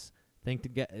pants. Thank to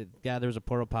God there was a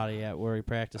portal potty at where he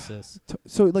practices.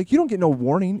 so like you don't get no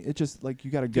warning. It just like you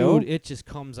gotta go. Dude, it just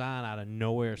comes on out of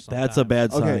nowhere. Sometimes. That's a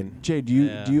bad Okay, sign. Jay,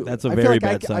 Yeah. do you? That's a I feel very like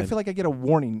bad I sign. feel like I get a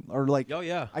warning or like Oh,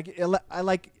 yeah. I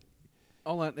like.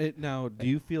 Hold on. Now, do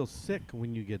you feel sick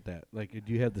when you get that? Like,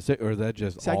 do you have the sick, or is that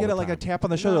just? See, I all get the it like a time? tap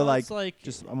on the shoulder, No, like it's like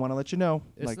just I want to let you know.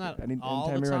 it's like not anytime all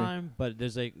the you're ready. time, but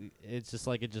there's like it's just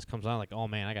like it just comes on like oh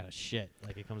man I got to shit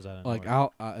like it comes out of Like nowhere.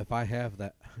 I'll if I have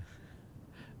that,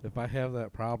 if I have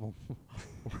that problem,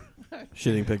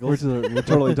 Shitting pickles. We're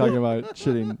totally talking about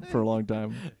shitting for a long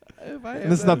time. if I And have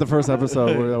this is not that- the first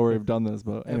episode where we've done this,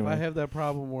 but If I anyway. have that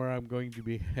problem where I'm going to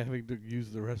be having to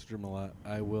use the restroom a lot,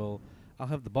 I'll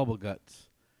have the bubble guts,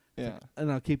 Yeah.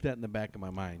 and I'll keep that in the back of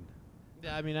my mind.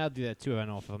 Yeah, I mean I'll do that too. I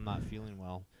know if I'm not feeling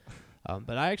well,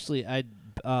 but it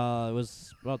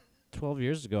was about 12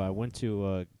 years ago. I went to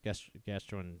a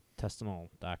gastrointestinal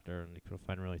doctor, and they couldn't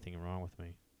find really anything wrong with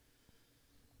me.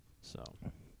 So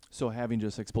So having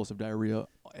just explosive diarrhea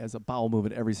as a bowel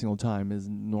movement every single time is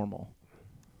normal.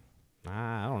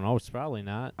 I don't know. It's probably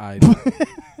not. I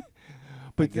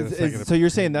But get a second so you're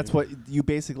saying that's what you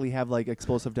basically have like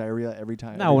explosive diarrhea every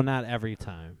time? No, not every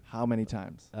time. How many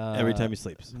times? Every time he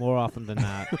sleeps. More often than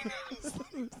not.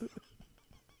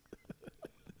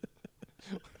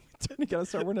 You gotta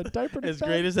start wearing a diaper. As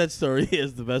great as that story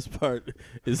is, the best part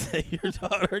is that your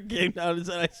daughter came down and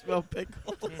said, I smell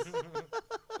pickles.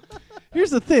 Here's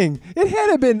the thing: it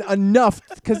had to been enough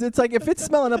because it's like if it's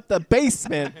smelling up the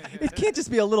basement, it can't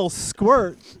just be a little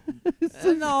squirt.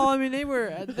 No, I mean they were.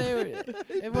 It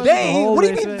wasn't the They? whole What do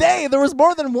you way mean through. they? There was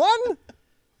more than one.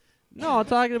 No, I'm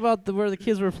talking about where the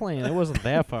kids were playing. It wasn't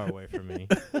that far away from me.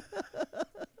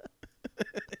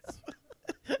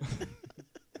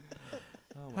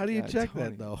 How do you check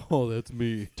that though? Oh, that's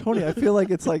me. Tony? I feel like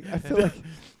it's like I feel like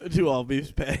Do all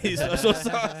beef patties, special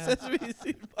sauce, sesame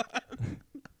seed bun.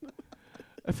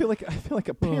 I feel like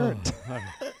a parent.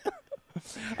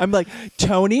 I'm like,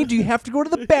 Tony, do you have to go to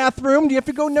the bathroom? Do you have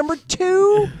to go number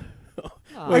 2?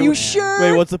 Are you sure?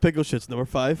 Wait, what's the pickle shits? Number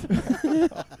 5?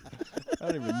 I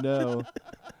don't even know.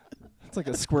 It's like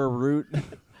a square root.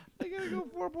 I gotta go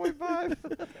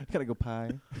 4.5. Gotta go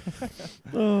pi.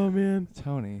 Oh, man.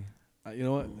 Tony. You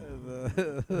know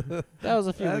what? That was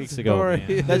a few That weeks ago. story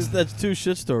Man. That's 2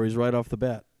 shit stories right off the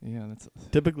bat. Yeah, that's.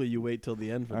 Typically, you wait till the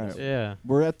end for All this. right. Yeah.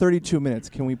 We're at 32 minutes.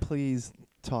 Can we please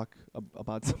talk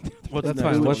about something? What's That's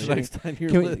next? fine. What's Shitting. next on your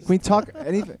Can list? we talk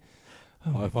anything?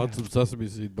 Oh, I found some sesame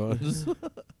seed buns.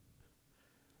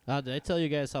 Did I tell you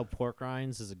guys how pork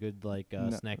rinds is a good No.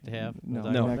 snack to have? No,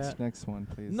 Without next fat? next one,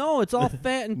 please. No, it's all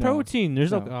fat and No. protein. There's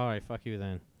no. No. All right, fuck you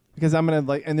then. Because I'm gonna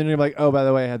like, and then you're like, oh, by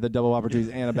the way, I had the double Whopper cheese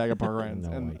and a bag of pork rinds.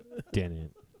 No, and I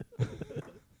didn't.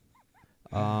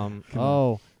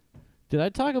 Oh, did I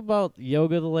talk about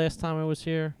yoga the last time I was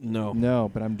here? No. no,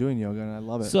 but I'm doing yoga and I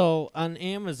love it. So on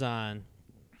Amazon,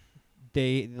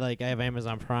 I have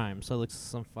Amazon Prime, so I looked at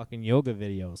some fucking yoga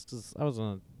videos because I was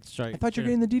on a strike. I thought you were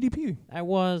getting the DDP. I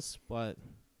was, but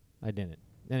I didn't.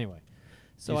 Anyway,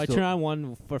 so You I still- turned on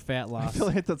one for fat I loss. feel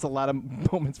like that's a lot of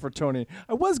moments for Tony.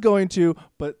 I was going to,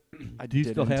 but I Do you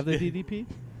still didn't. have the DDP?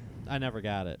 I never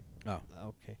got it. Oh.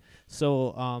 Okay.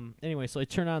 So anyway, so I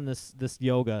turn on this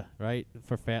yoga, right,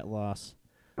 for fat loss.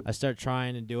 I start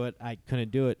trying to do it. I couldn't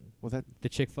do it. Well, that The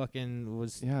chick fucking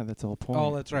was yeah, that's the whole point.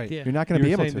 Oh, that's right. yeah. You're not going You to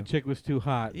be were able saying to. the chick was too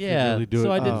hot. Yeah, To really do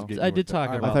so it. I did- Just get I you did with talk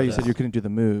that. about I thought you this. said you couldn't do the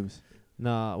moves.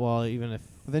 No, well, even if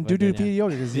Well, then I do did, DDP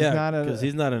yoga because he's Yeah, not a. because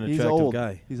he's not an he's attractive old.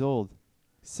 guy. He's old.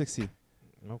 60.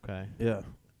 Okay. Yeah.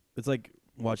 It's like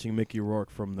watching Mickey Rourke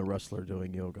from The Wrestler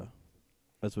doing yoga.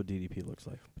 That's what DDP looks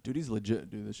like. Dude, he's legit.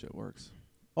 Dude, this shit works.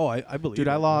 Oh, I believe Dude,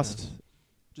 it. I lost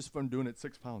just from doing it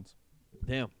 6 pounds.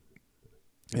 Damn.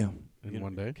 Yeah. In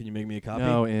one day. Can you make me a copy?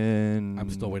 No, in. I'm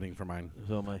still waiting for mine.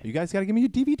 So am I. You guys got to give me your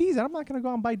DVDs. I'm not going to go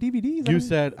out and buy DVDs. You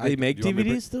said They make do you want me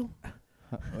to DVDs still?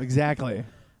 Exactly.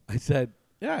 I said,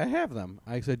 yeah, I have them.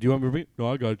 I said, do you want me to bring? No,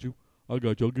 I got you. I'll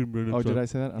give them. Oh, did I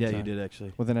say that? I'm Yeah, sorry. you did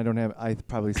actually. Well, then I don't have. I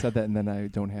probably said that, and then I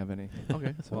don't have any.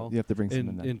 Okay. So Well, you have to bring some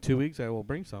in. Then. in 2 weeks, I will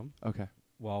bring some Okay.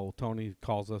 while Tony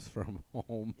calls us from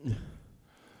home.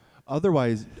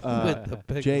 Otherwise, With the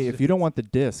big Jay, if shit. you don't want the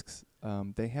discs,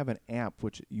 they have an app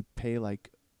which you pay like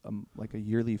a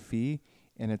yearly fee,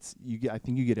 and it's you get. I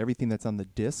think you get everything that's on the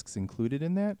discs included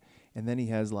in that, and then he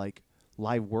has like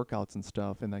live workouts and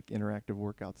stuff, and like interactive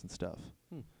workouts and stuff.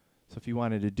 Hmm. So if you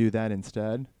wanted to do that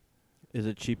instead, Is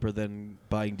it cheaper than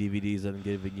buying DVDs and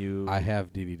giving you? I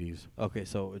have DVDs. Okay,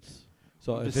 so it's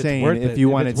So I'm if just it's saying worth if it, you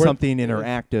if wanted it's worth- something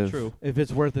interactive, true. if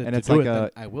it's worth it And to it's do like it, then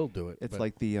a- I will do it. it's but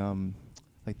like the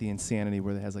Insanity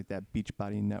where it has like that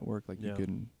Beachbody network. Like Yeah. you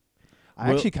can. I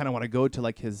Well- actually kind of want to go to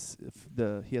like he has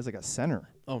like a center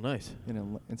Oh, nice.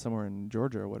 in somewhere in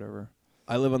Georgia or whatever.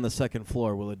 I live on the second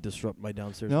floor. Will it disrupt my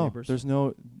downstairs No, neighbors? there's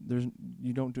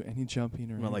you don't do any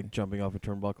jumping or Not like anything. jumping off a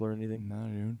turnbuckle or anything. No,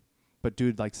 dude. But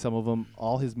dude, like some of them,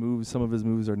 some of his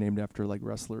moves are named after like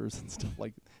wrestlers and stuff.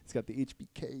 Like he's got the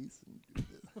HBKs.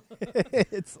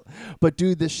 But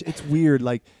dude, it's weird.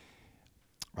 Like,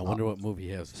 I wonder what movie he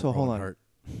has. so hold Owen on. Hart.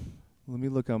 let me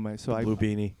look on my. So Blue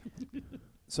beanie.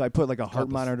 I put like a heart called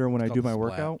the s- monitor when I called do the my splat.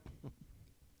 workout.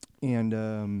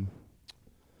 And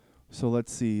so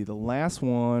let's see. The last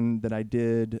one that I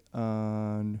did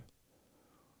on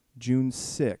June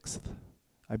 6th,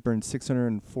 I burned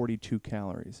 642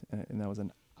 calories, and that was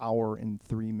an hour and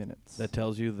 3 minutes. That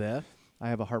tells you that? I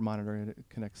have a heart monitor and it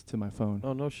connects to my phone.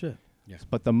 Oh, no shit.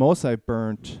 But the most I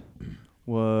burnt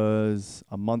was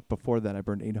a month before that. I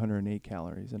burned 808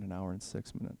 calories in an hour and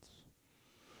 6 minutes.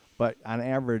 But on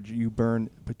average, you burn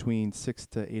between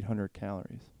 600 to 800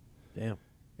 calories, Damn.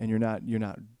 and you're not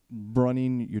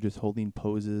running. You're just holding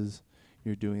poses.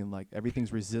 You're doing like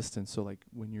everything's resistance. So like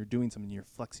when you're doing something, you're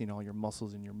flexing all your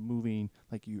muscles and you're moving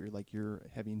like you're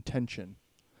having tension.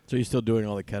 So you're still doing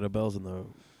all the kettlebells and the mega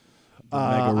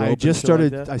rope I and just shit like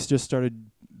started. that? I just started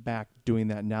back doing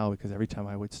that now because every time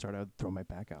I would start, I would throw my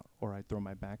back out, or I'd throw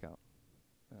my back out.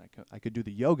 And I could do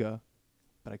the yoga,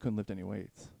 but I couldn't lift any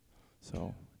weights,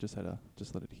 so just had to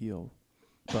just let it heal.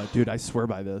 But dude, I swear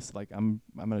by this. Like I'm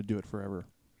gonna do it forever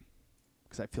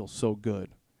because I feel so good,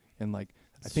 and like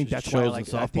I think Just that's why I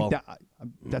shows in like. I think softball.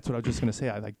 that's what I was just gonna say.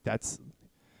 I like that's.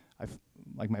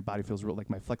 Like my body feels real, like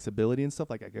my flexibility and stuff.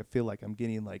 Like I feel like I'm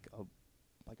getting like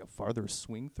a farther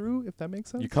swing through, if that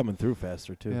makes sense. You're coming through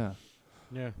faster, too. Yeah.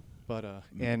 Yeah. But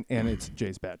and it's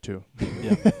Jay's bat too.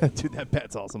 Yeah. Dude, that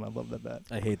bat's awesome. I love that bat.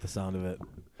 I hate the sound of it.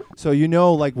 So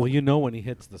like Well, you know when he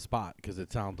hits the spot because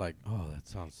it sounds like, oh, that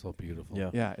sounds so beautiful.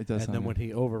 Yeah. yeah, it does. And then sound when good.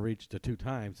 he overreached it 2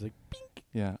 times, like,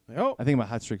 yeah, oh I think my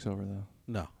hot streak's over though.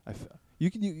 no,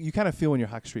 You kind of feel when your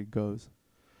hot streak goes.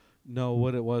 no.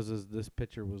 What it was is this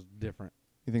pitcher was different.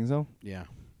 You think so? Yeah,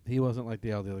 he wasn't like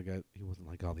all the other guys. He wasn't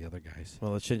like all the other guys.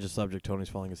 Well, let's change the subject. Tony's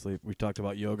falling asleep. We talked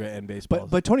about yoga and baseball.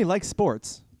 But Tony likes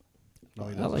sports. No,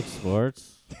 he I doesn't. like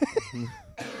sports.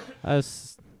 I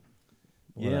was.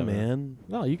 yeah, whatever. man.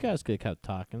 No, you guys could kept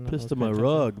talking. I Pissed was on my paying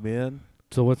attention. rug, man.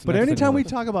 So what's But next on anytime your we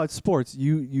list? talk about sports,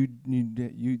 you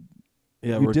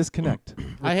Yeah, you disconnect.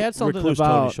 I had something Recluse Tony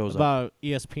about shows up. about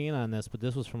ESPN on this, but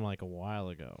this was from like a while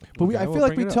ago. But Okay, I we'll feel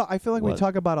like bring we it talk. I feel like we What?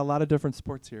 talk about a lot of different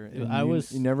sports here. And I you,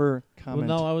 was- you never Well, comment.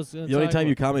 no, I was. Gonna The only talk time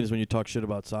you about comment is when you talk shit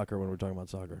about soccer when we're talking about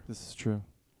soccer. This is true.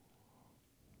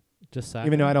 just soccer.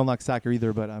 Even though I don't like soccer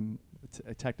either, but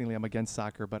technically I'm against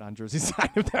soccer, but on Jersey's side,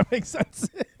 if that makes sense.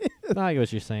 No, I get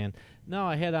what you're saying. No,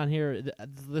 I had on here.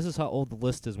 This is how old the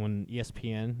list is when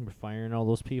ESPN were firing all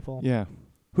those people. Yeah.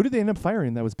 Who did they end up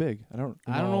firing? That was big. I don't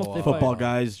know if they Football fired-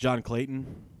 guys, John Clayton.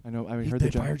 I know. I He- heard they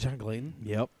the fired John Clayton.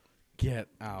 Yep. Get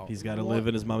out. He's got to live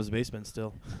in his mom's basement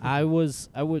still. I would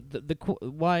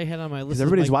why I had on my list. because is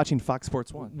everybody's my- watching Fox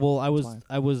Sports 1. Well, I That's was why.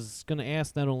 I was gonna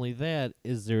ask not only that,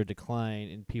 is there a decline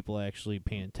in people actually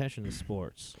paying attention to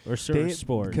sports or certain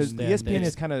sports? Because that ESPN they-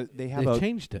 is kind of they have They a.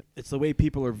 changed it. It's the way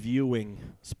people are viewing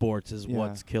sports is Yeah.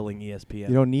 what's killing E ESPN.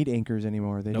 You don't need anchors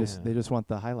anymore. They Nope. just want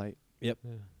the highlight. Yeah.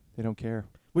 They don't care.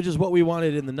 Which is what we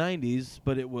wanted in the 90s,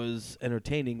 but it was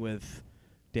entertaining with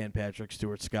Dan Patrick,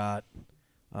 Stuart Scott,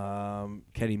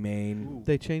 Kenny Mayne.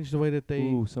 They changed the way that they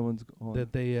Ooh, someone's. Oh,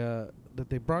 that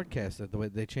they broadcast it. The way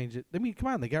they changed it. I mean, come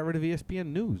on, they got rid of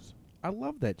ESPN News. I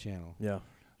love that channel. Yeah.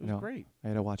 It was No. great. I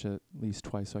had to watch it at least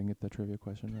twice so I can get the trivia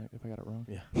question right. If I got it wrong,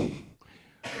 Yeah.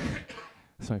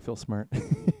 so I feel smart.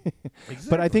 Exactly.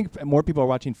 But I think more people are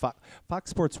watching Fox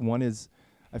Sports 1 is,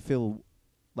 I feel,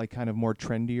 like kind of more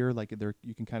trendier. Like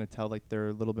you can kind of tell like they're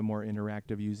a little bit more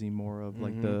interactive, using more of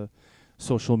like the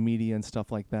social media and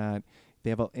stuff like that.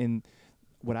 They have and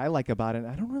what I like about it,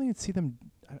 I don't really see them.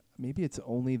 Maybe it's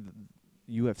only the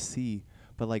UFC,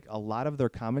 but like a lot of their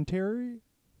commentators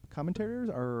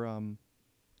are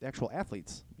the actual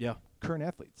athletes, Yeah. current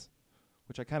athletes,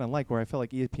 which I kind of like. Where I feel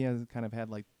like ESPN kind of had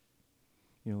like,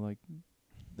 like.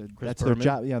 Chris That's their Berman?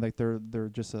 job. Yeah, like they're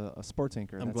just a sports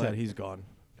anchor. I'm That's glad it. he's gone.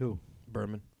 Who?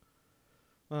 Berman.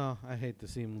 Well, I hate to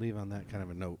see him leave on that kind of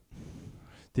a note.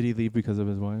 Did he leave because of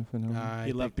his wife? And everything? I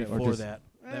He think left that- or before just- that.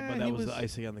 Eh, But that he was the was-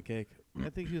 icing on the cake. I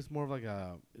think he was more of like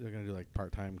they're gonna do like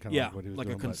part time kind of Yeah, like what he was like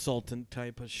doing. a consultant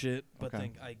type of shit. But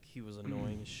Okay. he was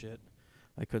annoying as shit.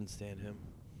 I couldn't stand him.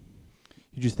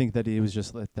 You just think that it was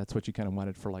just that's what you kind of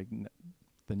wanted for like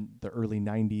the early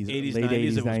 90s, 80s, late 90s, 80s,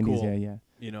 it was 90s. cool. Yeah.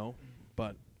 You know,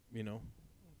 but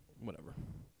whatever.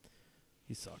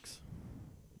 He sucks.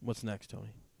 What's next,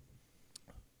 Tony?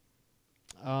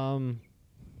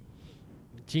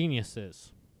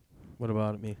 Geniuses. What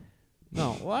about me?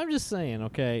 No, well, I'm just saying,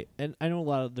 okay. And I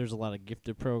know there's a lot of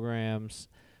gifted programs.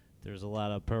 There's a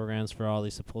lot of programs for all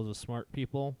these supposed smart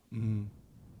people. Mm-hmm.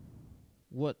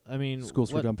 What I mean,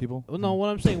 Schools for what, dumb people. Well, no, what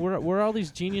I'm saying, where are all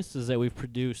these geniuses that we've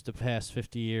produced the past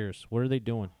 50 years? What are they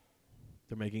doing?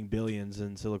 They're making billions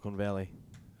in Silicon Valley.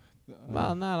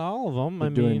 Well, not all of them. they're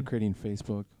I doing mean, creating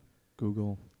Facebook,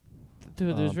 Google.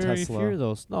 dude, there's very Tesla. few of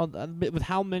those. No, with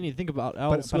how many? Think about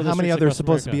all But school how many districts others across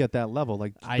supposed to be America. at that level?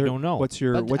 Like I they're- don't know. What's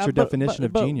your But, definition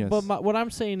of genius? But what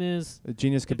I'm saying is, A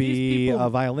genius could if these be people- a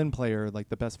violin player, like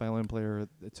the best violin player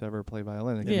that's ever played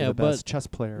violin. It could be Yeah, the best but- chess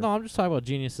player. no, I'm just talking about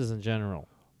geniuses in general.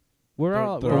 We're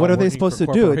all, they're But we're what all are they working supposed for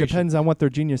to do? It corporations. depends on what their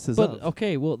genius is. But of.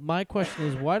 okay, well, my question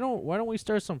is, why don't we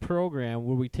start some program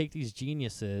where we take these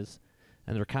geniuses,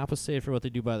 and they're compensated for what they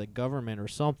do by the government or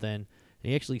something, and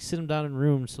you actually sit them down in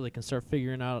rooms so they can start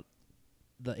figuring out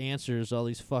the answers to all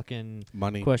these fucking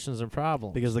money. questions and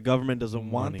problems. Because the government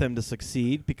doesn't want Money. them to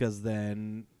succeed, because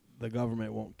then the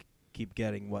government won't keep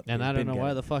getting what and they've I don't been know why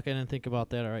getting. the fuck I didn't think about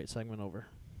that. All right, segment over.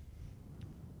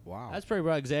 Wow. That's pretty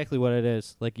about exactly what it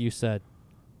is, like you said.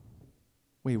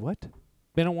 Wait, what?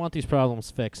 They don't want these problems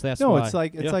fixed. That's No, why. it's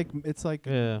like Yeah. it's like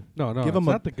Yeah. no, give it's 'em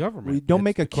a- not the government. we don't It's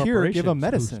make the a cure, give 'em corporations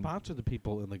medicine. Who sponsor the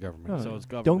people in the government. No, So it's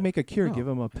government. don't make a cure, No. give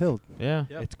them a pill. Yeah.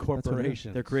 Yeah. It's what it is.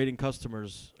 corporations. They're creating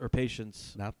customers or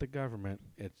patients not the government.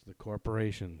 It's the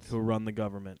corporations. who run the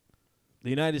government. The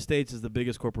United States is the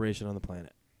biggest corporation on the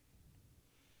planet.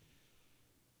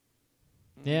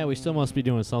 Yeah, we still must be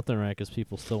doing something right because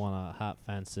people still want to hop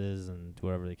fences and do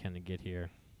whatever they can to get here.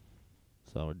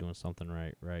 So we're doing something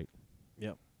right.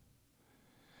 Yep.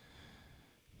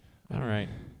 All right.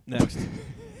 Next.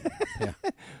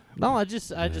 No, I just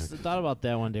thought about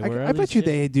that one day. Where I are bet these you shit-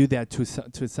 they do that to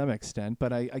some extent,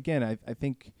 but I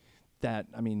think that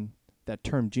that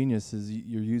term genius is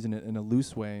you're using it in a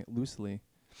loosely.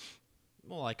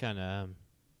 Well, I kind of.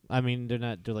 I mean,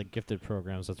 they're like gifted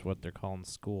programs. That's what they're calling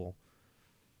school.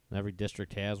 Every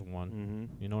district has one.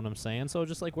 Mm-hmm. You know what I'm saying? So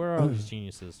just like, where are all these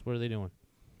geniuses? What are they doing?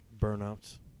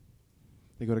 Burnouts.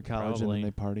 They go to college Probably. and then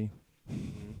they party.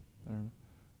 Mm-hmm. I don't know.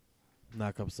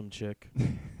 Knock up some chick.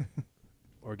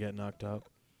 Or get knocked up.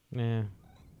 Yeah.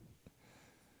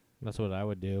 That's what I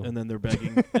would do. And then they're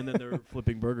begging. And then they're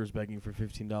flipping burgers begging for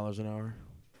 $15 an hour.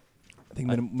 I think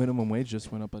minimum wage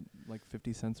just went up at like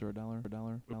 50 cents or a dollar.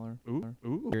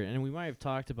 Ooh. And we might have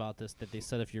talked about this, that they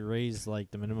said if you raise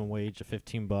like the minimum wage to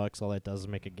 $15, all that does is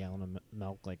make a gallon of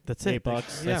milk like That's $8. it.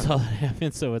 That's Yeah. all that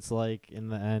happens. So it's like in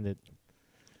the end, It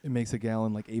makes a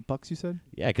gallon like $8. You said.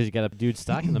 yeah, because you got a dude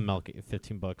stocking the milk at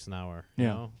 $15 an hour. You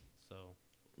Yeah. know? So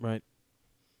Right.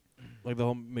 Like the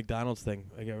whole McDonald's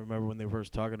thing. Like I remember when they were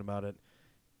first talking about it.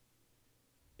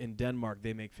 In Denmark,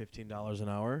 they make $15 an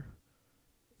hour.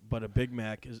 But a Big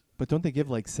Mac is But don't they give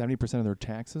like 70% of their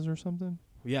taxes or something?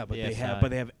 yeah, but they PSI.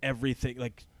 have everything,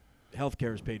 like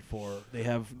healthcare is paid for. They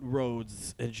have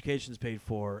roads, education's paid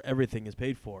for, everything is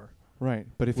paid for. Right.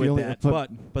 But if With you only that.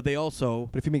 but But they also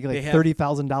if you make they like have-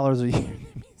 $30,000 a year,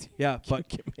 that means yeah, you but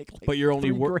can make like but you're only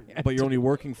 3 grand. but you're only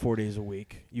working 4 days a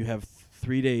week. You have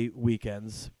 3-day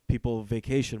weekends. People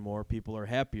vacation more. People are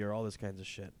happier. All this kinds of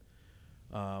shit.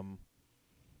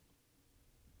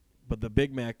 But the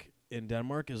Big Mac in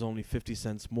Denmark is only 50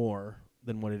 cents more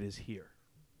than what it is here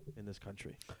in this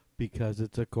country. Because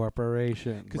it's a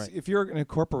corporation. Because Right. if you're in a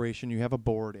corporation, you have a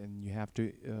board and you have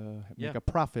to Yeah. make a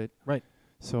profit. Right.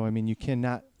 So, I mean, you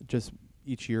cannot just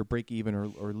each year break even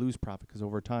or lose profit because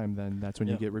over time, then that's when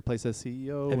Yeah. you get replaced as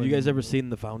CEO. Have you and- guys ever seen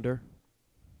The Founder?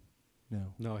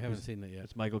 No. No, I haven't seen it yet.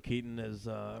 It's Michael Keaton as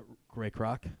Ray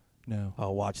Kroc. No.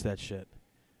 Oh, watch that shit.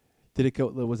 Did it go?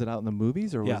 Was it out in the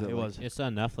movies or Yeah, was it? it like- was. it's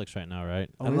on Netflix right now, right?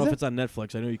 Oh, I don't is know if it? it's on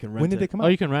Netflix. I know you can rent When did it come out? Oh,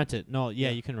 you can rent it. No, yeah,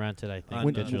 Yeah. you can rent it. I think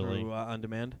on, digitally. through, on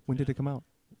demand. When did it come out?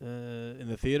 In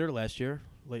the theater last year,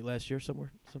 late last year,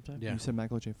 sometime. Yeah. You said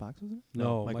Michael J. Fox was it?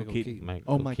 No, Michael Keaton.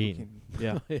 Oh, Michael Keaton.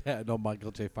 Yeah. Yeah, no,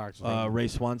 Michael J. Fox was, Ray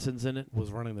Swanson's in it.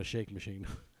 was running the shake machine.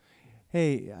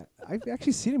 Hey, I've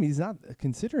actually seen him. He's not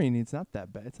considering. It's not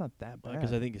that bad. It's not that bad.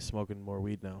 Because I think he's smoking more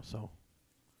weed now. So.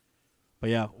 But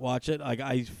yeah, watch it.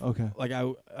 Okay.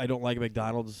 I don't like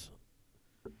McDonald's,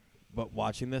 but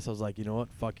watching this, I was like, you know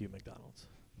what? Fuck you, McDonald's.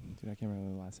 Dude, I can't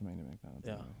remember the last time I knew McDonald's.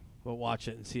 Yeah. But watch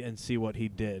it and see what he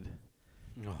did.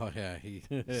 Oh yeah, he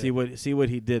See what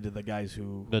he did to the guys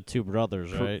who. The two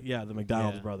brothers, right? Yeah, the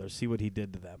McDonald's Yeah. brothers. See what he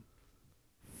did to them.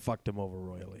 Fucked him over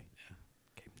royally.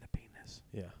 gave him the penis.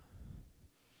 Yeah.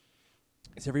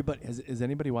 Is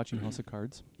anybody watching House of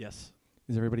Cards? Yes.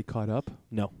 Is everybody caught up?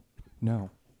 No. No.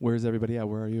 Where's everybody at?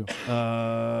 Where are you?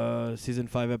 Season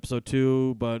 5, episode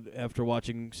 2. But after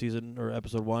watching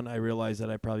episode 1, I realized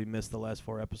that I probably missed the last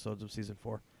 4 episodes of season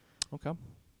 4. Okay.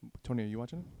 Tony, are you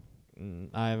watching it?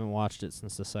 I haven't watched it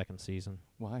since the second season.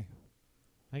 Why?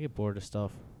 I get bored of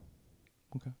stuff.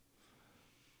 Okay.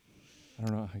 I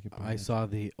don't know how you get. I saw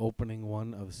the opening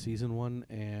one of season 1,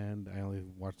 and I only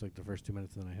watched like the first 2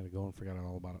 minutes, and then I had to go and forgot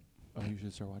all about it. Oh, you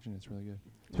should start watching it. It's really good,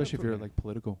 especially if you're like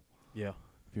political. Yeah.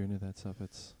 If you're into that stuff,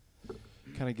 it's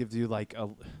kind of gives you like a.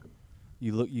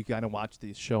 You kind of watch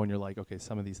this show and you're like, okay,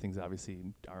 some of these things obviously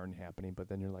aren't happening, but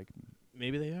then you're like,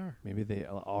 Maybe they are. maybe they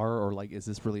are, or like, is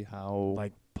this really how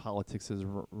Like politics is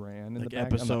ran in like the back,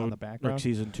 episode on the background? like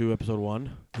season 2, episode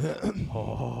 1.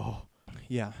 Oh.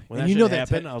 Yeah, When and that you shit know that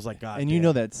happened, I was like, God. and you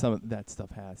know that some of that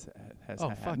stuff has Oh,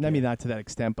 happened. fuck I mean, yeah. not to that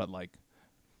extent, but like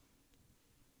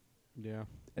Yeah.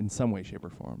 in some way, shape, or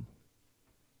form.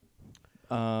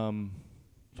 So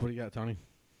what do you got, Tony?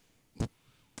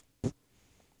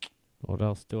 What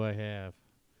else do I have?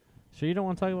 Sure you don't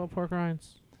want to talk about pork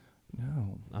rinds?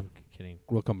 No. I'm kidding.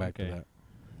 We'll come back Okay. to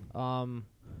that.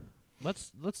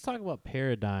 Let's talk about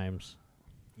paradigms.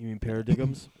 You mean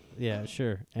paradigms? Yeah,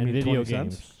 sure. And mean video 20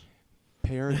 cents? games.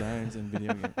 Paradigms in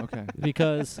video game. Okay.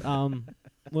 Because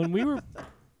when we were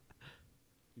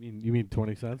You mean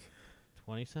 20 cents?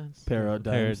 20 cents?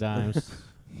 Paradigms. Paradigms.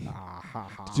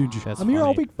 Dude, That's I'm here all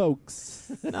funny. week,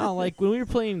 folks. No, like when we were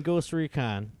playing Ghost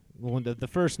Recon, the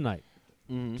first night,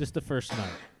 Mhm. just the first night.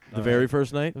 the very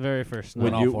first night? The very first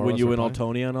When night. all four of When us you were went all playing?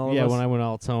 Tony on all of Yeah, us? when I went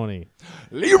all Tony.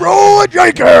 Leroy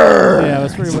Jaker. Yeah, it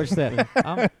was pretty much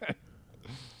that.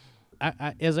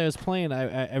 I as I was playing,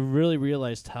 I really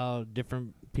realized how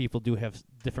different people do have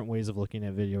different ways of looking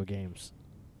at video games.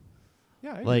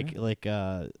 Yeah. I Like agree.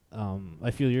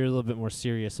 I feel you're a little bit more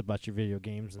serious about your video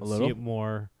games and A see little? it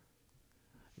more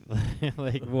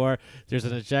like more. There's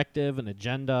an objective, an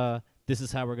agenda. This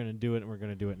is how we're gonna do it, and we're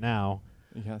gonna do it now.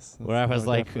 Yes. Where I was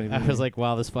like, definitely me.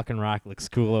 wow, this fucking rock looks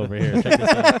cool over here. Check this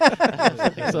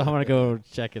out. So I'm gonna go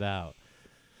check it out.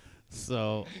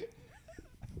 So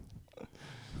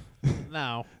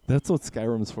now, That's what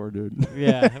Skyrim's for, dude.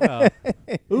 yeah, well,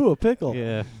 Ooh, a pickle.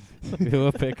 yeah, do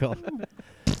a pickle.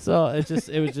 So it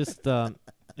was just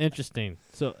interesting.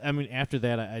 So I mean, after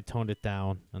that, I toned it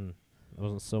down, and it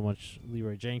wasn't so much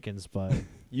Leroy Jenkins, but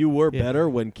You were Yeah. better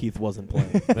when Keith wasn't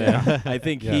playing. yeah. I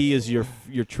think Yes. he is your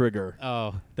trigger.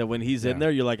 Oh, That when he's in Yeah.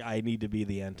 there, you're like, I need to be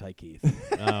the anti-Keith.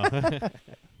 oh.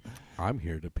 I'm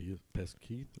here to piss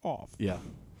Keith off. Yeah.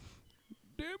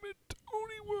 Damn it,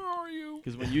 Tony, where are you?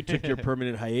 Because when you took your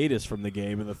permanent hiatus from the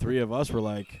game, and the three of us were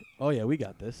like, oh, yeah, we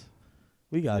got this.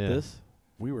 We got Yeah. this.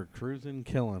 We were cruising,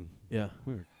 killing. Yeah.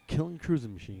 We were killing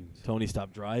cruising machines. Tony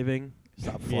stopped driving,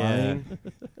 stopped Yeah. flying.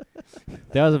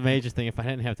 That was a major thing. If I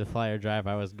didn't have to fly or drive,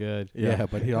 I was good. Yeah,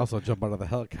 but he'd also jump out of the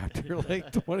helicopter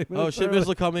like 20 minutes. Oh, ship early.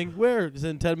 missile coming. Where? It's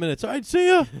in 10 minutes. All right, see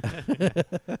ya.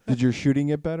 Did your shooting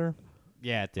get better?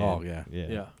 Yeah, it did. Oh, yeah. Yeah.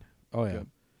 Yeah. Oh, yeah. Good.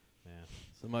 Yeah.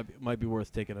 So it might be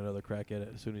worth taking another crack at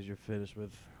it as soon as you're finished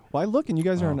with. Well, I look and you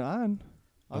guys Oh. aren't on.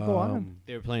 I'll go on.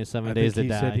 They were playing 7 I Days think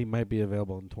to he said Die. he might be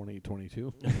available in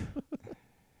 2022.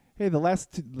 Hey, the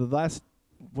last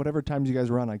whatever times you guys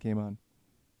were on, I came on.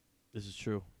 This is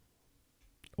true.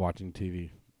 Watching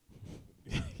TV.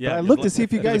 I looked to see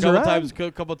if you guys are on.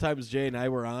 A couple times Jay and I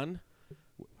were on.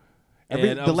 Every-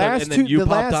 and I the was like- last and then two- you the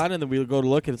popped last- on, and then we'll go to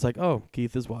look, and it's like, oh,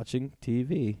 Keith is watching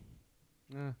TV.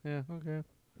 Yeah, okay.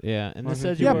 Yeah, and they Okay.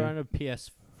 said you Yeah. were on a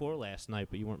PS4 last night,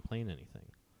 but you weren't playing anything.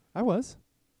 I was.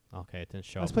 Okay, it didn't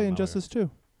show I was up. playing on my Justice 2.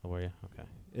 Oh, were you? Okay.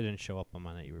 It didn't show up on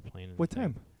mine that you were playing. What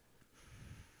anything. time?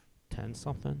 10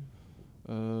 something?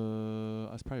 I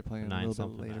was probably playing a 9 little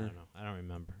something? bit I later. don't know. I don't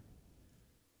remember.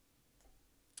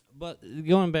 But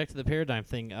going back to the Paradigm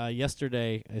thing,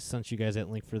 yesterday I sent you guys that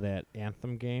link for that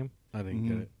Anthem game. I didn't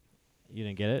get Mhm. it. You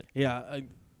didn't get it? Yeah, I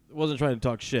wasn't trying to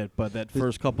talk shit, but that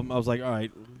first couple, I was like, all right.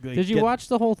 Did you watch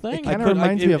the whole thing? It kind of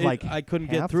reminds me of like I couldn't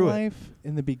get through it. Half-Life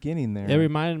in the beginning there. It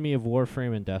reminded me of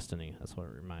Warframe and Destiny. That's what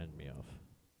it reminded me of.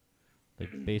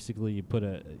 Like basically,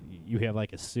 you have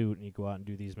like a suit and you go out and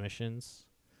do these missions.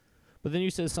 But then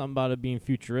you said something about it being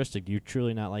futuristic. Do you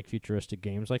truly not like futuristic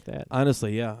games like that?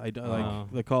 Honestly, yeah, I Oh.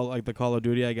 like the Call of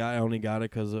Duty I got. I only got it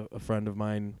because a friend of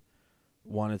mine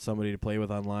wanted somebody to play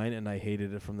with online, and I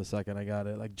hated it from the second I got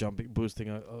it. Like jumping,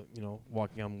 boosting,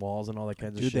 walking on walls and all that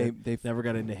kinds of Dude, shit. they Never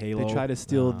got into Halo. they tried to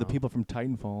steal the Oh. people from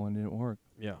Titanfall and it didn't work.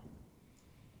 Yeah.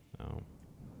 Oh.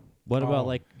 What about Oh.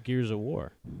 like Gears of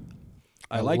War?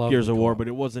 I I like love Gears the of War, co-op. but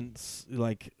it wasn't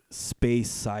like space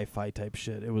sci-fi type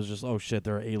shit. It was just, oh shit,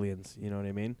 there are aliens. You know what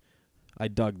I mean? I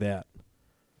dug that.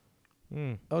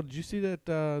 Hmm. Oh, did you see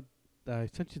that? I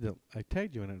sent you I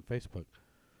tagged you in it on Facebook.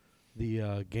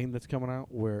 The game that's coming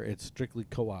out where it's strictly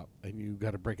co-op and you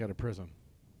got to break out of prison.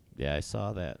 Yeah, I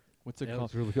saw that. What's it Yeah, called?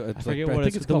 it's really cool. It's forget I what think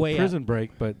it's it's the called way out. Prison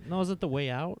Break, but No, is it The Way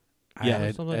Out? Yeah,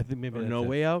 I something. think maybe Or that's No it.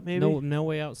 Way Out, maybe? No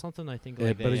Way Out. Something I think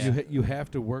like that. But yeah. you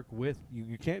have to work with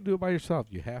you can't do it by yourself.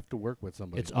 You have to work with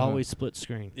somebody. It's always split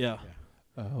screen. Yeah.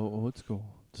 Oh, it's cool.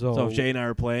 So if Jay and I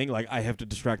are playing, like, I have to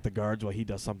distract the guards while he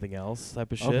does something else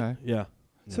type of shit. Okay. Yeah.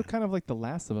 So kind of like The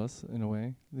Last of Us in a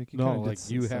way. Like you no, kinda did like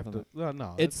you stuff have like to. that.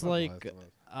 No, It's that's not like, Last of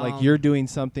Us. Like you're doing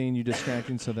something, you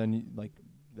distracting, so then you, like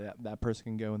that person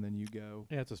can go and then you go.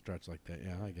 Yeah, it's a stretch like that.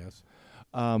 Yeah, I guess.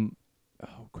 Oh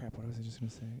crap! What was I just gonna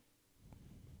say?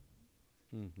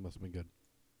 Must have been good.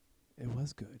 It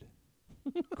was good.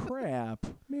 Crap,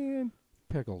 man.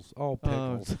 Pickles. Oh,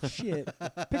 pickles. Oh, shit.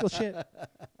 Pickle shit.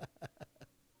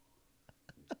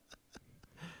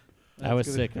 I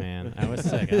was sick, man. I was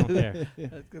sick. I don't care. Yeah,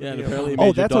 and apparently it Oh, made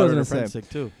your that's what I was daughter and gonna her friend say. sick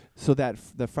too. So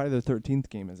the Friday the 13th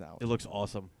game is out. It looks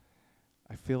awesome.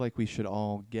 I feel like we should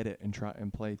all get it and try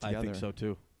and play together. I think so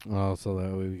too. Oh, so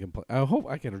that way we can play. I hope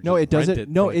I can. No, just it does rent it.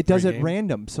 for No, like it does 3 it games.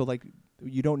 random. So like,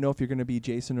 you don't know if you're going to be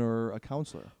Jason or a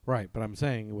counselor. Right, but I'm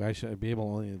saying I should be able to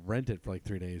only rent it for like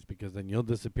 3 days because then you'll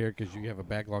disappear because you have a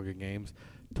backlog of games.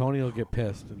 Tony will get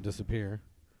pissed and disappear,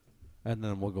 and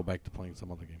then we'll go back to playing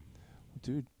some other game.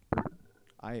 Dude,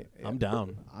 I'm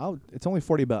down. It's only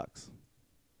 $40.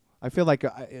 I feel like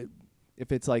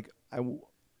if it's like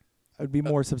I'd be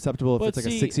more susceptible if But it's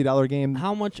like see, a $60 game.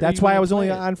 How much? are That's you why gonna I was only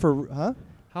play it? on for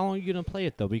How long are you gonna play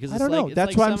it though? Because I it's don't like know. it's That's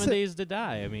like why I'm 7 sa- days to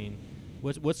die. I mean,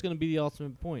 what's gonna be the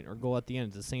ultimate point? Or go at the end?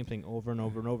 It's the same thing over and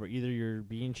over and over. Either you're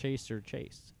being chased or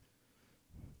chased.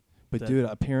 But That- dude,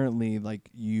 apparently, like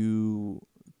you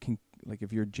can, like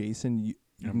if you're Jason, you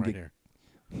I'm can right get here.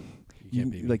 you,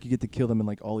 can't beat me. like you get to kill them in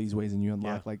like all these ways, and you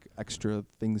unlock Yeah. like extra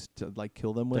things to like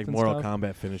kill them with. Like and Mortal stuff.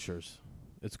 Kombat finishers.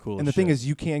 It's cool. And as the thing shit. is,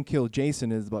 you can kill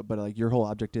Jason, but like your whole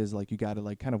object is like you got to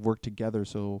like kind of work together.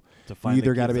 So to you find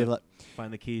either the got to keys be to- able to,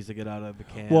 find the keys to get out of the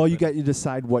camp. well, you and- got you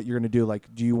decide what you're gonna do.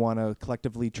 Like, do you want to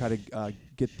collectively try to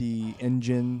get the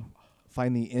engine,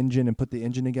 find the engine, and put the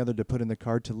engine together to put in the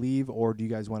car to leave, or do you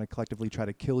guys want to collectively try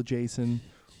to kill Jason?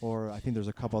 Or I think there's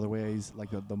a couple other ways,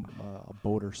 like a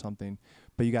boat or something.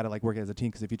 But you got to like work as a team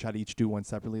because if you try to each do one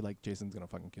separately, like Jason's gonna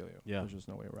fucking kill you. Yeah. There's just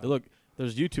no way around. Look,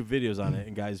 there's YouTube videos on it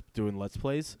and guys doing Let's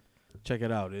Plays. Check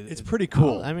it out. it's pretty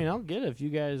cool. I mean, I'll get it if you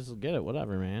guys get it.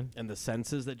 Whatever, man. And the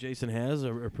senses that Jason has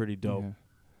are pretty dope. Yeah.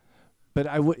 But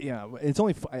I would, it's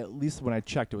only at least when I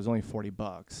checked, it was only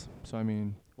 $40. So I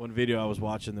mean, One video I was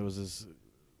watching, there was this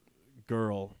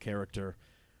girl character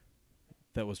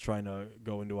that was trying to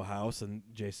go into a house, and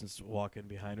Jason's walking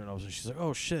behind her, and she's like,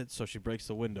 "Oh shit!" So she breaks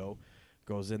the window,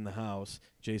 goes in the house.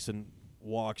 Jason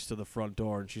walks to the front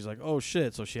door, and she's like, "Oh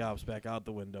shit!" So she hops back out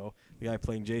the window. The guy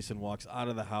playing Jason walks out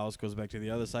of the house, goes back to the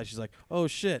other side. She's like, "Oh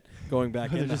shit!" Going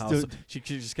back in the Just house. do- She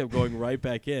just kept going right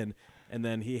back in, and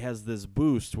then he has this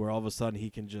boost where all of a sudden he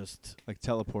can just like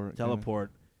teleport.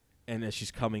 teleport, and as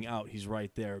she's coming out, he's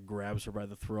right there, grabs her by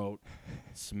the throat,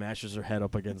 smashes her head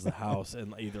up against the house,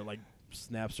 and either like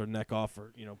snaps her neck off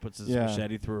or puts his Yeah.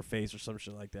 machete through her face or some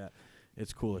shit like that.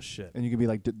 It's cool as shit. And you could be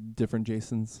like different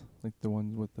Jasons, like the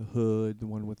one with the hood, the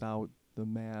one without the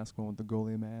mask, one with the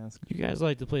goalie mask. You guys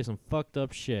like to play some fucked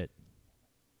up shit.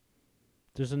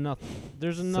 There's enough.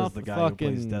 There's Says enough the guy who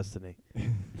plays fucking. Destiny.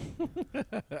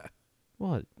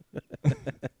 What?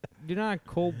 You're not a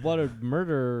cold-blooded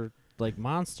murder like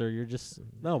monster. You're just.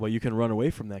 No, but you can run away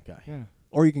from that guy. Yeah.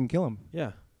 Or you can kill him.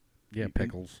 Yeah. Yeah,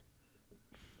 pickles.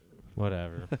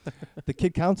 Whatever. The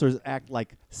kid counselors act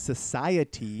like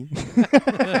society.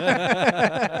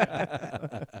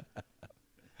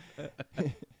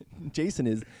 Jason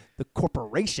is the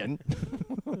corporation.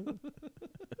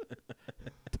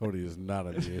 Tony is not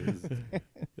amused.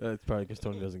 That's probably because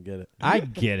Tony doesn't get it. I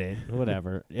get it.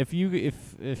 Whatever. If you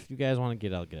guys want to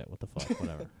get it, I'll get it. What the fuck?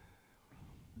 Whatever.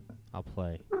 I'll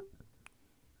play.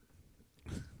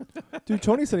 Dude,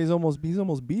 Tony said he's almost beat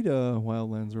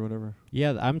Wildlands or whatever.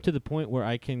 Yeah, I'm to the point where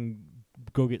I can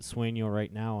go get Sueño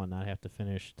right now and not have to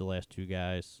finish the last two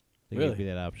guys. They Really? give me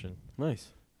that option. Nice.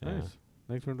 Yeah. Nice.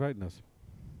 Thanks for inviting us.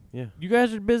 Yeah. You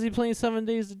guys are busy playing 7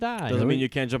 Days to Die. Doesn't mean you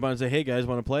can't jump on and say, "Hey guys,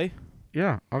 want to play?"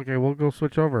 Yeah. Okay, we'll go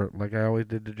switch over like I always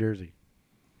did to Jersey.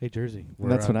 Hey, Jersey.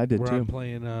 That's what I did, we're too. on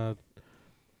playing.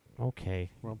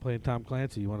 Okay. We're on playing Tom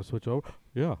Clancy. You want to switch over?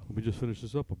 Yeah. Let me just finish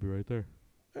this up. I'll be right there.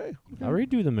 Hey. I'll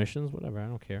redo the missions. Whatever. I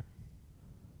don't care.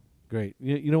 Great.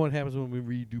 You know what happens when we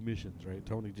redo missions, right?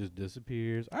 Tony just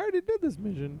disappears. I already did this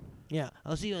mission. Yeah,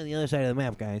 I'll see you on the other side of the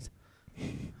map, guys.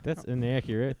 That's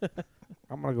inaccurate.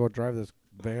 I'm gonna go drive this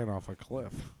van off a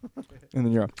cliff. And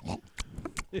then you're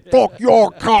Fuck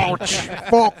your couch.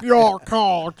 Fuck your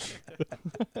couch.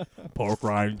 Pork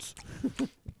rinds.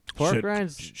 Pork Shit-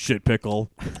 rinds. Shit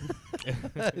pickle.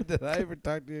 Did I ever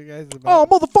talk to you guys oh, about?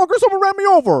 motherfucker, someone ran me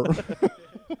over.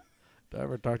 Did I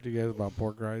ever talk to you guys about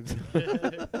pork rinds?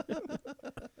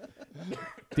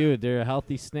 Dude, they're a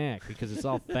healthy snack because it's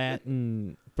all fat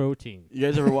and protein. You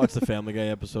guys ever watch the Family Guy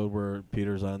episode where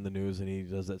Peter's on the news and he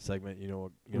does that segment?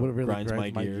 What really grinds my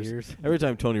gears? Every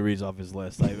time Tony reads off his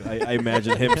list, I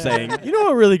imagine him saying, "You know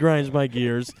what really grinds my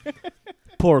gears?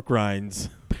 Pork rinds."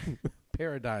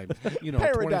 Paradigms. 20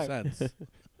 Paradigm. cents.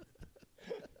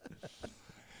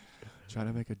 Trying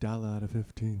to make $1 out of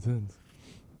 15 cents.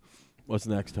 What's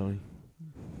next, Tony?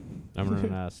 I'm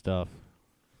running out of stuff.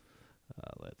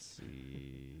 Let's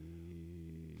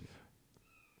see.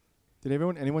 Did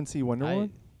anyone see Wonder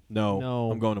Woman?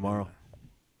 No, I'm going tomorrow.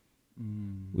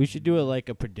 We should do it like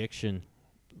a prediction,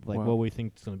 like Wow. what we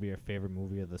think is going to be our favorite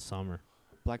movie of the summer.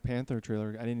 Black Panther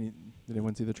trailer. Did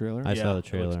anyone see the trailer? I saw the It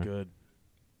trailer. looks good.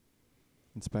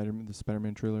 And the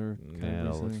Spider-Man trailer. Yeah, that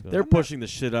looks recently. good. They're pushing the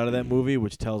shit out of that movie,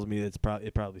 which tells me it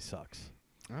probably sucks.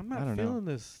 I'm I not don't know. feeling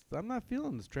this. I'm not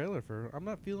feeling this trailer for. I'm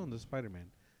not feeling the Spider-Man.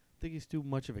 I think he's too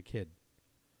much of a kid.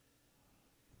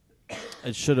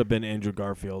 It should have been Andrew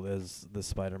Garfield as the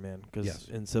Spider-Man because Yes.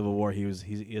 in Civil War he is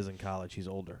in college. He's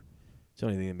older. It's the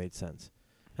only thing that made sense.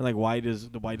 And like, why do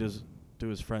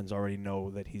his friends already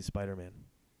know that he's Spider-Man?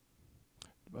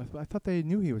 I thought they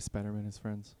knew he was Spider-Man. His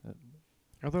friends.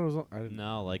 I thought it was. I didn't.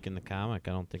 No, like in the comic,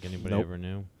 I don't think anybody Nope. ever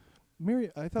knew.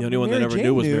 I thought The only one that Mary ever Jane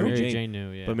knew was knew. Mary Mary Jane. Jane knew,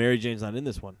 yeah. But Mary Jane's not in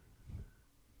this one,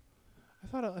 I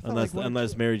thought unless like one or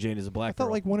two- Mary Jane is a I black thought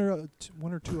girl. like one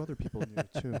or two other people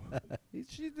knew too.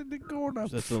 She didn't go enough.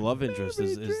 That's the love interest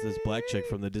is this black chick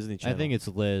from the Disney Channel. I think it's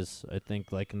Liz. I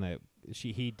think like in the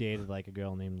he dated like a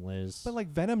girl named Liz. But like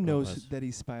Venom Or knows Liz. that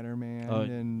he's Spider-Man,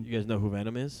 and you guys know who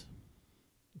Venom is?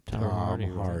 Tom Tom Hardy.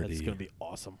 Hardy. That's gonna be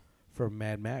awesome. from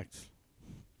Mad Max.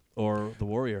 Or the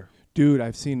Warrior. dude,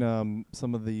 I've seen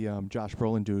some of the Josh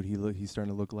Brolin dude. He's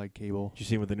starting to look like Cable. Did you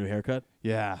see him with the new haircut?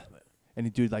 Yeah,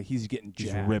 and dude, like he's getting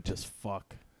He's jacked. ripped as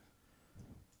fuck.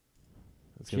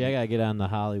 It's Yeah, I gotta get on the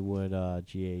Hollywood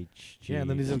GH. Yeah, and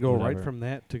then he's gonna go right whatever. from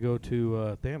that to go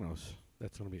to Thanos.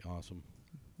 That's gonna be awesome.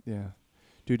 Yeah,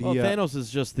 dude. Well, he Thanos is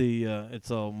just the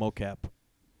it's a mocap.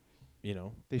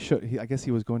 They showed. I guess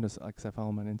he was going to. Cause I follow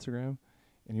him on Instagram,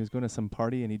 and he was going to some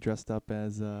party, and he dressed up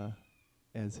as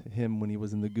him when he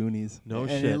was in the Goonies. No and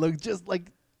shit. it looked just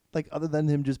like other than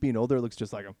him just being older, it looks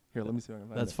just like him. Here, let me see. If I can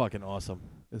find That's it. fucking awesome.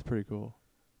 It's pretty cool.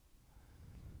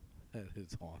 That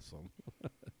is awesome.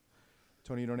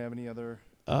 Tony, you don't have any other?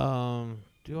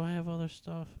 Do I have other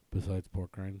stuff? Besides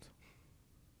pork rinds.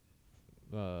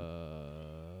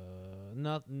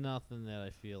 Nothing that I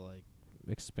feel like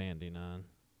expanding on.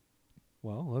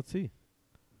 Well, let's see.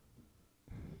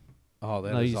 Oh,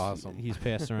 that No, is he's, awesome. He's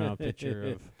passing around a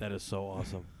picture of. That is so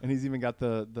awesome. And he's even got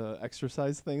the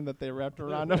exercise thing that they wrapped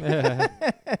around him.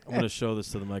 I'm gonna show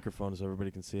this to the microphone so everybody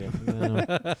can see it.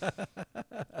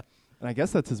 And I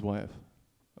guess that's his wife.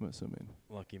 I'm assuming.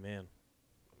 Lucky man.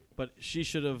 But she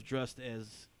should have dressed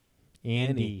as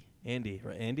Andy. Andy,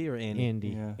 right? Andy or Andy? Andy.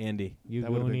 Yeah. Andy. You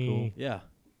That would've been cool. Yeah.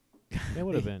 That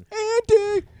would have been.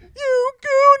 Andy, you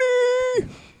Goonie.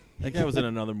 That guy was in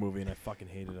another movie and I fucking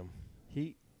hated him.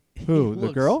 He Who? he The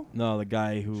looks- girl? No, the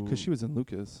guy who. Because she was in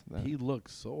Lucas. He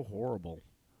looks so horrible.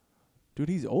 Dude,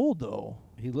 he's old though.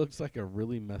 He looks like a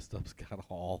really messed up Scott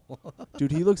Hall.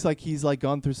 Dude, he looks like he's like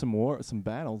gone through some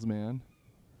battles, man.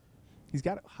 He's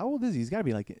got. How old is he? He's got to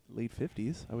be like late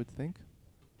 50s, I would think.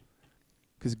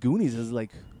 Because Goonies is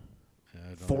like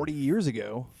 40 years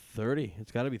ago. 30.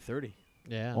 It's got to be 30.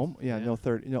 Yeah. No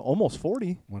 30. No, almost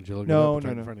 40. Why don't you look No, it up? It's no,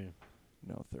 right no. in front of you.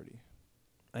 No, 30.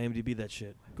 IMDb that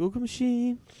shit. Google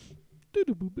machine. Are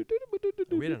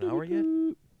we at an hour yet?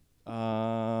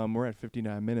 We're at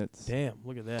 59 minutes. Damn,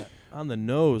 look at that. On the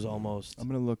nose almost. I'm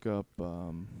gonna look up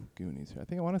Goonies here. I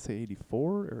think I want to say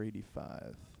 84 or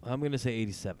 85. I'm going to say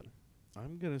 87.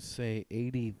 I'm going to say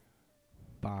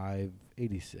 85,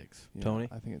 86. Yeah, Tony?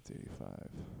 I think it's 85.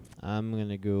 I'm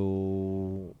gonna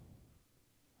go.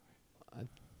 I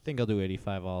think I'll do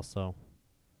 85 also.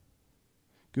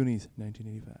 Goonies,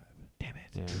 1985. Damn it.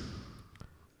 Yeah.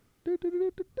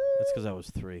 That's because I was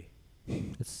 3.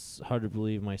 It's hard to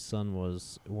believe my son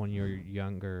was 1 year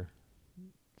younger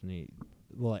than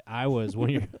well, I was when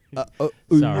you're.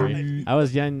 Sorry, I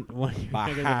was young when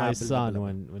younger than my son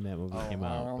when that movie came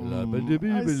out.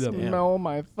 I smell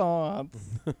my thoughts.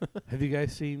 Have you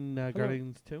guys seen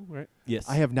Guardians 2? Right? Yes.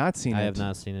 I have not seen it. I have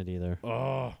not seen it either.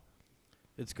 Oh,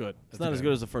 It's good. It's That's not as good.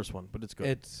 good as the first one, but it's good.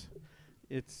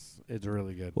 It's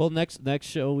really good. Well, next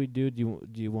show we do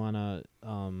you want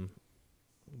to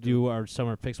do our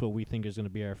summer picks? What we think is going to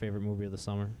be our favorite movie of the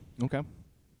summer Okay.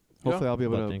 Hopefully, I'll be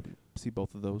able What to think? see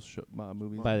both of those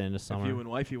movies. by the end of if summer. you and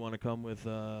wifey want to come with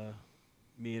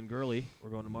me and Gurley, we're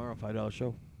going tomorrow. $5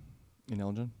 show. In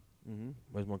Elgin. Mm-hmm.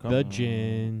 Where's more The coming?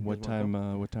 gin. What Guys wanna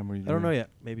time? What time were you? I don't know doing? yet.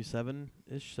 Maybe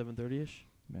 7-ish, 7:30ish.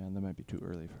 Man, that might be too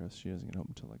early for us. She doesn't get home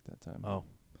until like that time. Oh.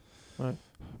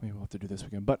 Maybe we'll have to do this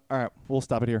weekend. But all right, we'll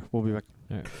stop it here. We'll be back.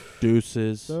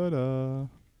 Deuces. Ta-da.